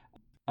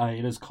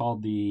 It is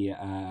called the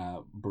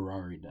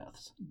Burari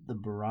Deaths. The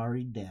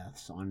Burari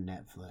Deaths on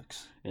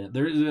Netflix. Yeah,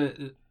 there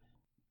is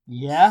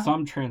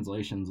some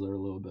translations that are a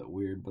little bit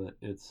weird, but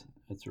it's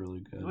really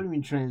good. What do you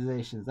mean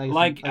translations? Like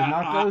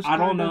Narcos? I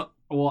don't know.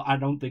 Well, I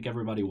don't think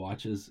everybody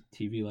watches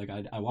TV. Like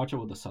I watch it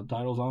with the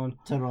subtitles on.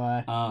 So do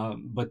I.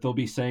 But they'll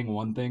be saying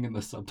one thing and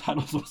the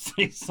subtitles will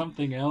say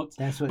something else.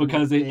 That's what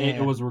because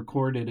it was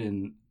recorded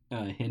in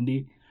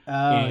Hindi.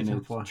 And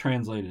it's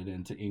translated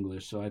into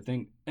English, so I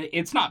think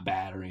it's not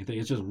bad or anything.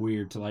 It's just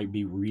weird to like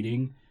be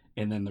reading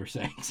and then they're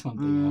saying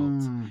something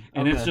else,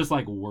 and it's just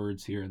like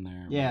words here and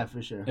there. Yeah,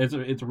 for sure. It's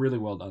a really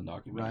well done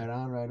documentary.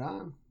 Right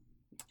on.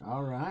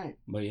 All right.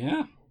 But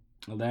yeah,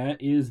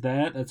 that is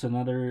that. That's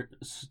another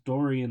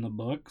story in the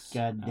books.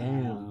 God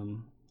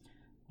damn.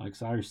 Like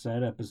Cyrus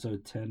said,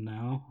 episode 10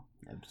 now.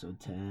 Episode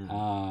 10.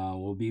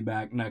 We'll be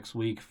back next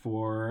week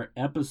for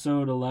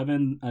episode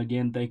 11.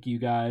 Again, thank you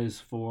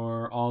guys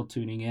for all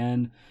tuning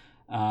in.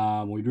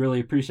 We'd really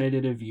appreciate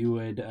it if you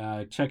would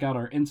check out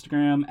our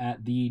Instagram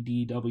at the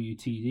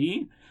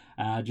DWTD,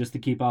 just to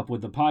keep up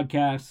with the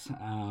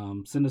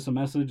podcast. Send us a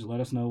message. Let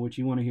us know what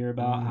you want to hear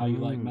about, how you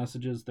like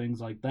messages,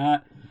 things like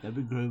that. That'd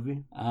be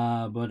groovy.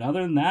 But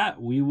other than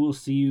that, we will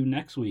see you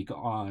next week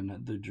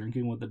on the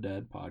Drinking with the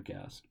Dead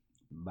podcast.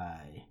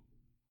 Bye.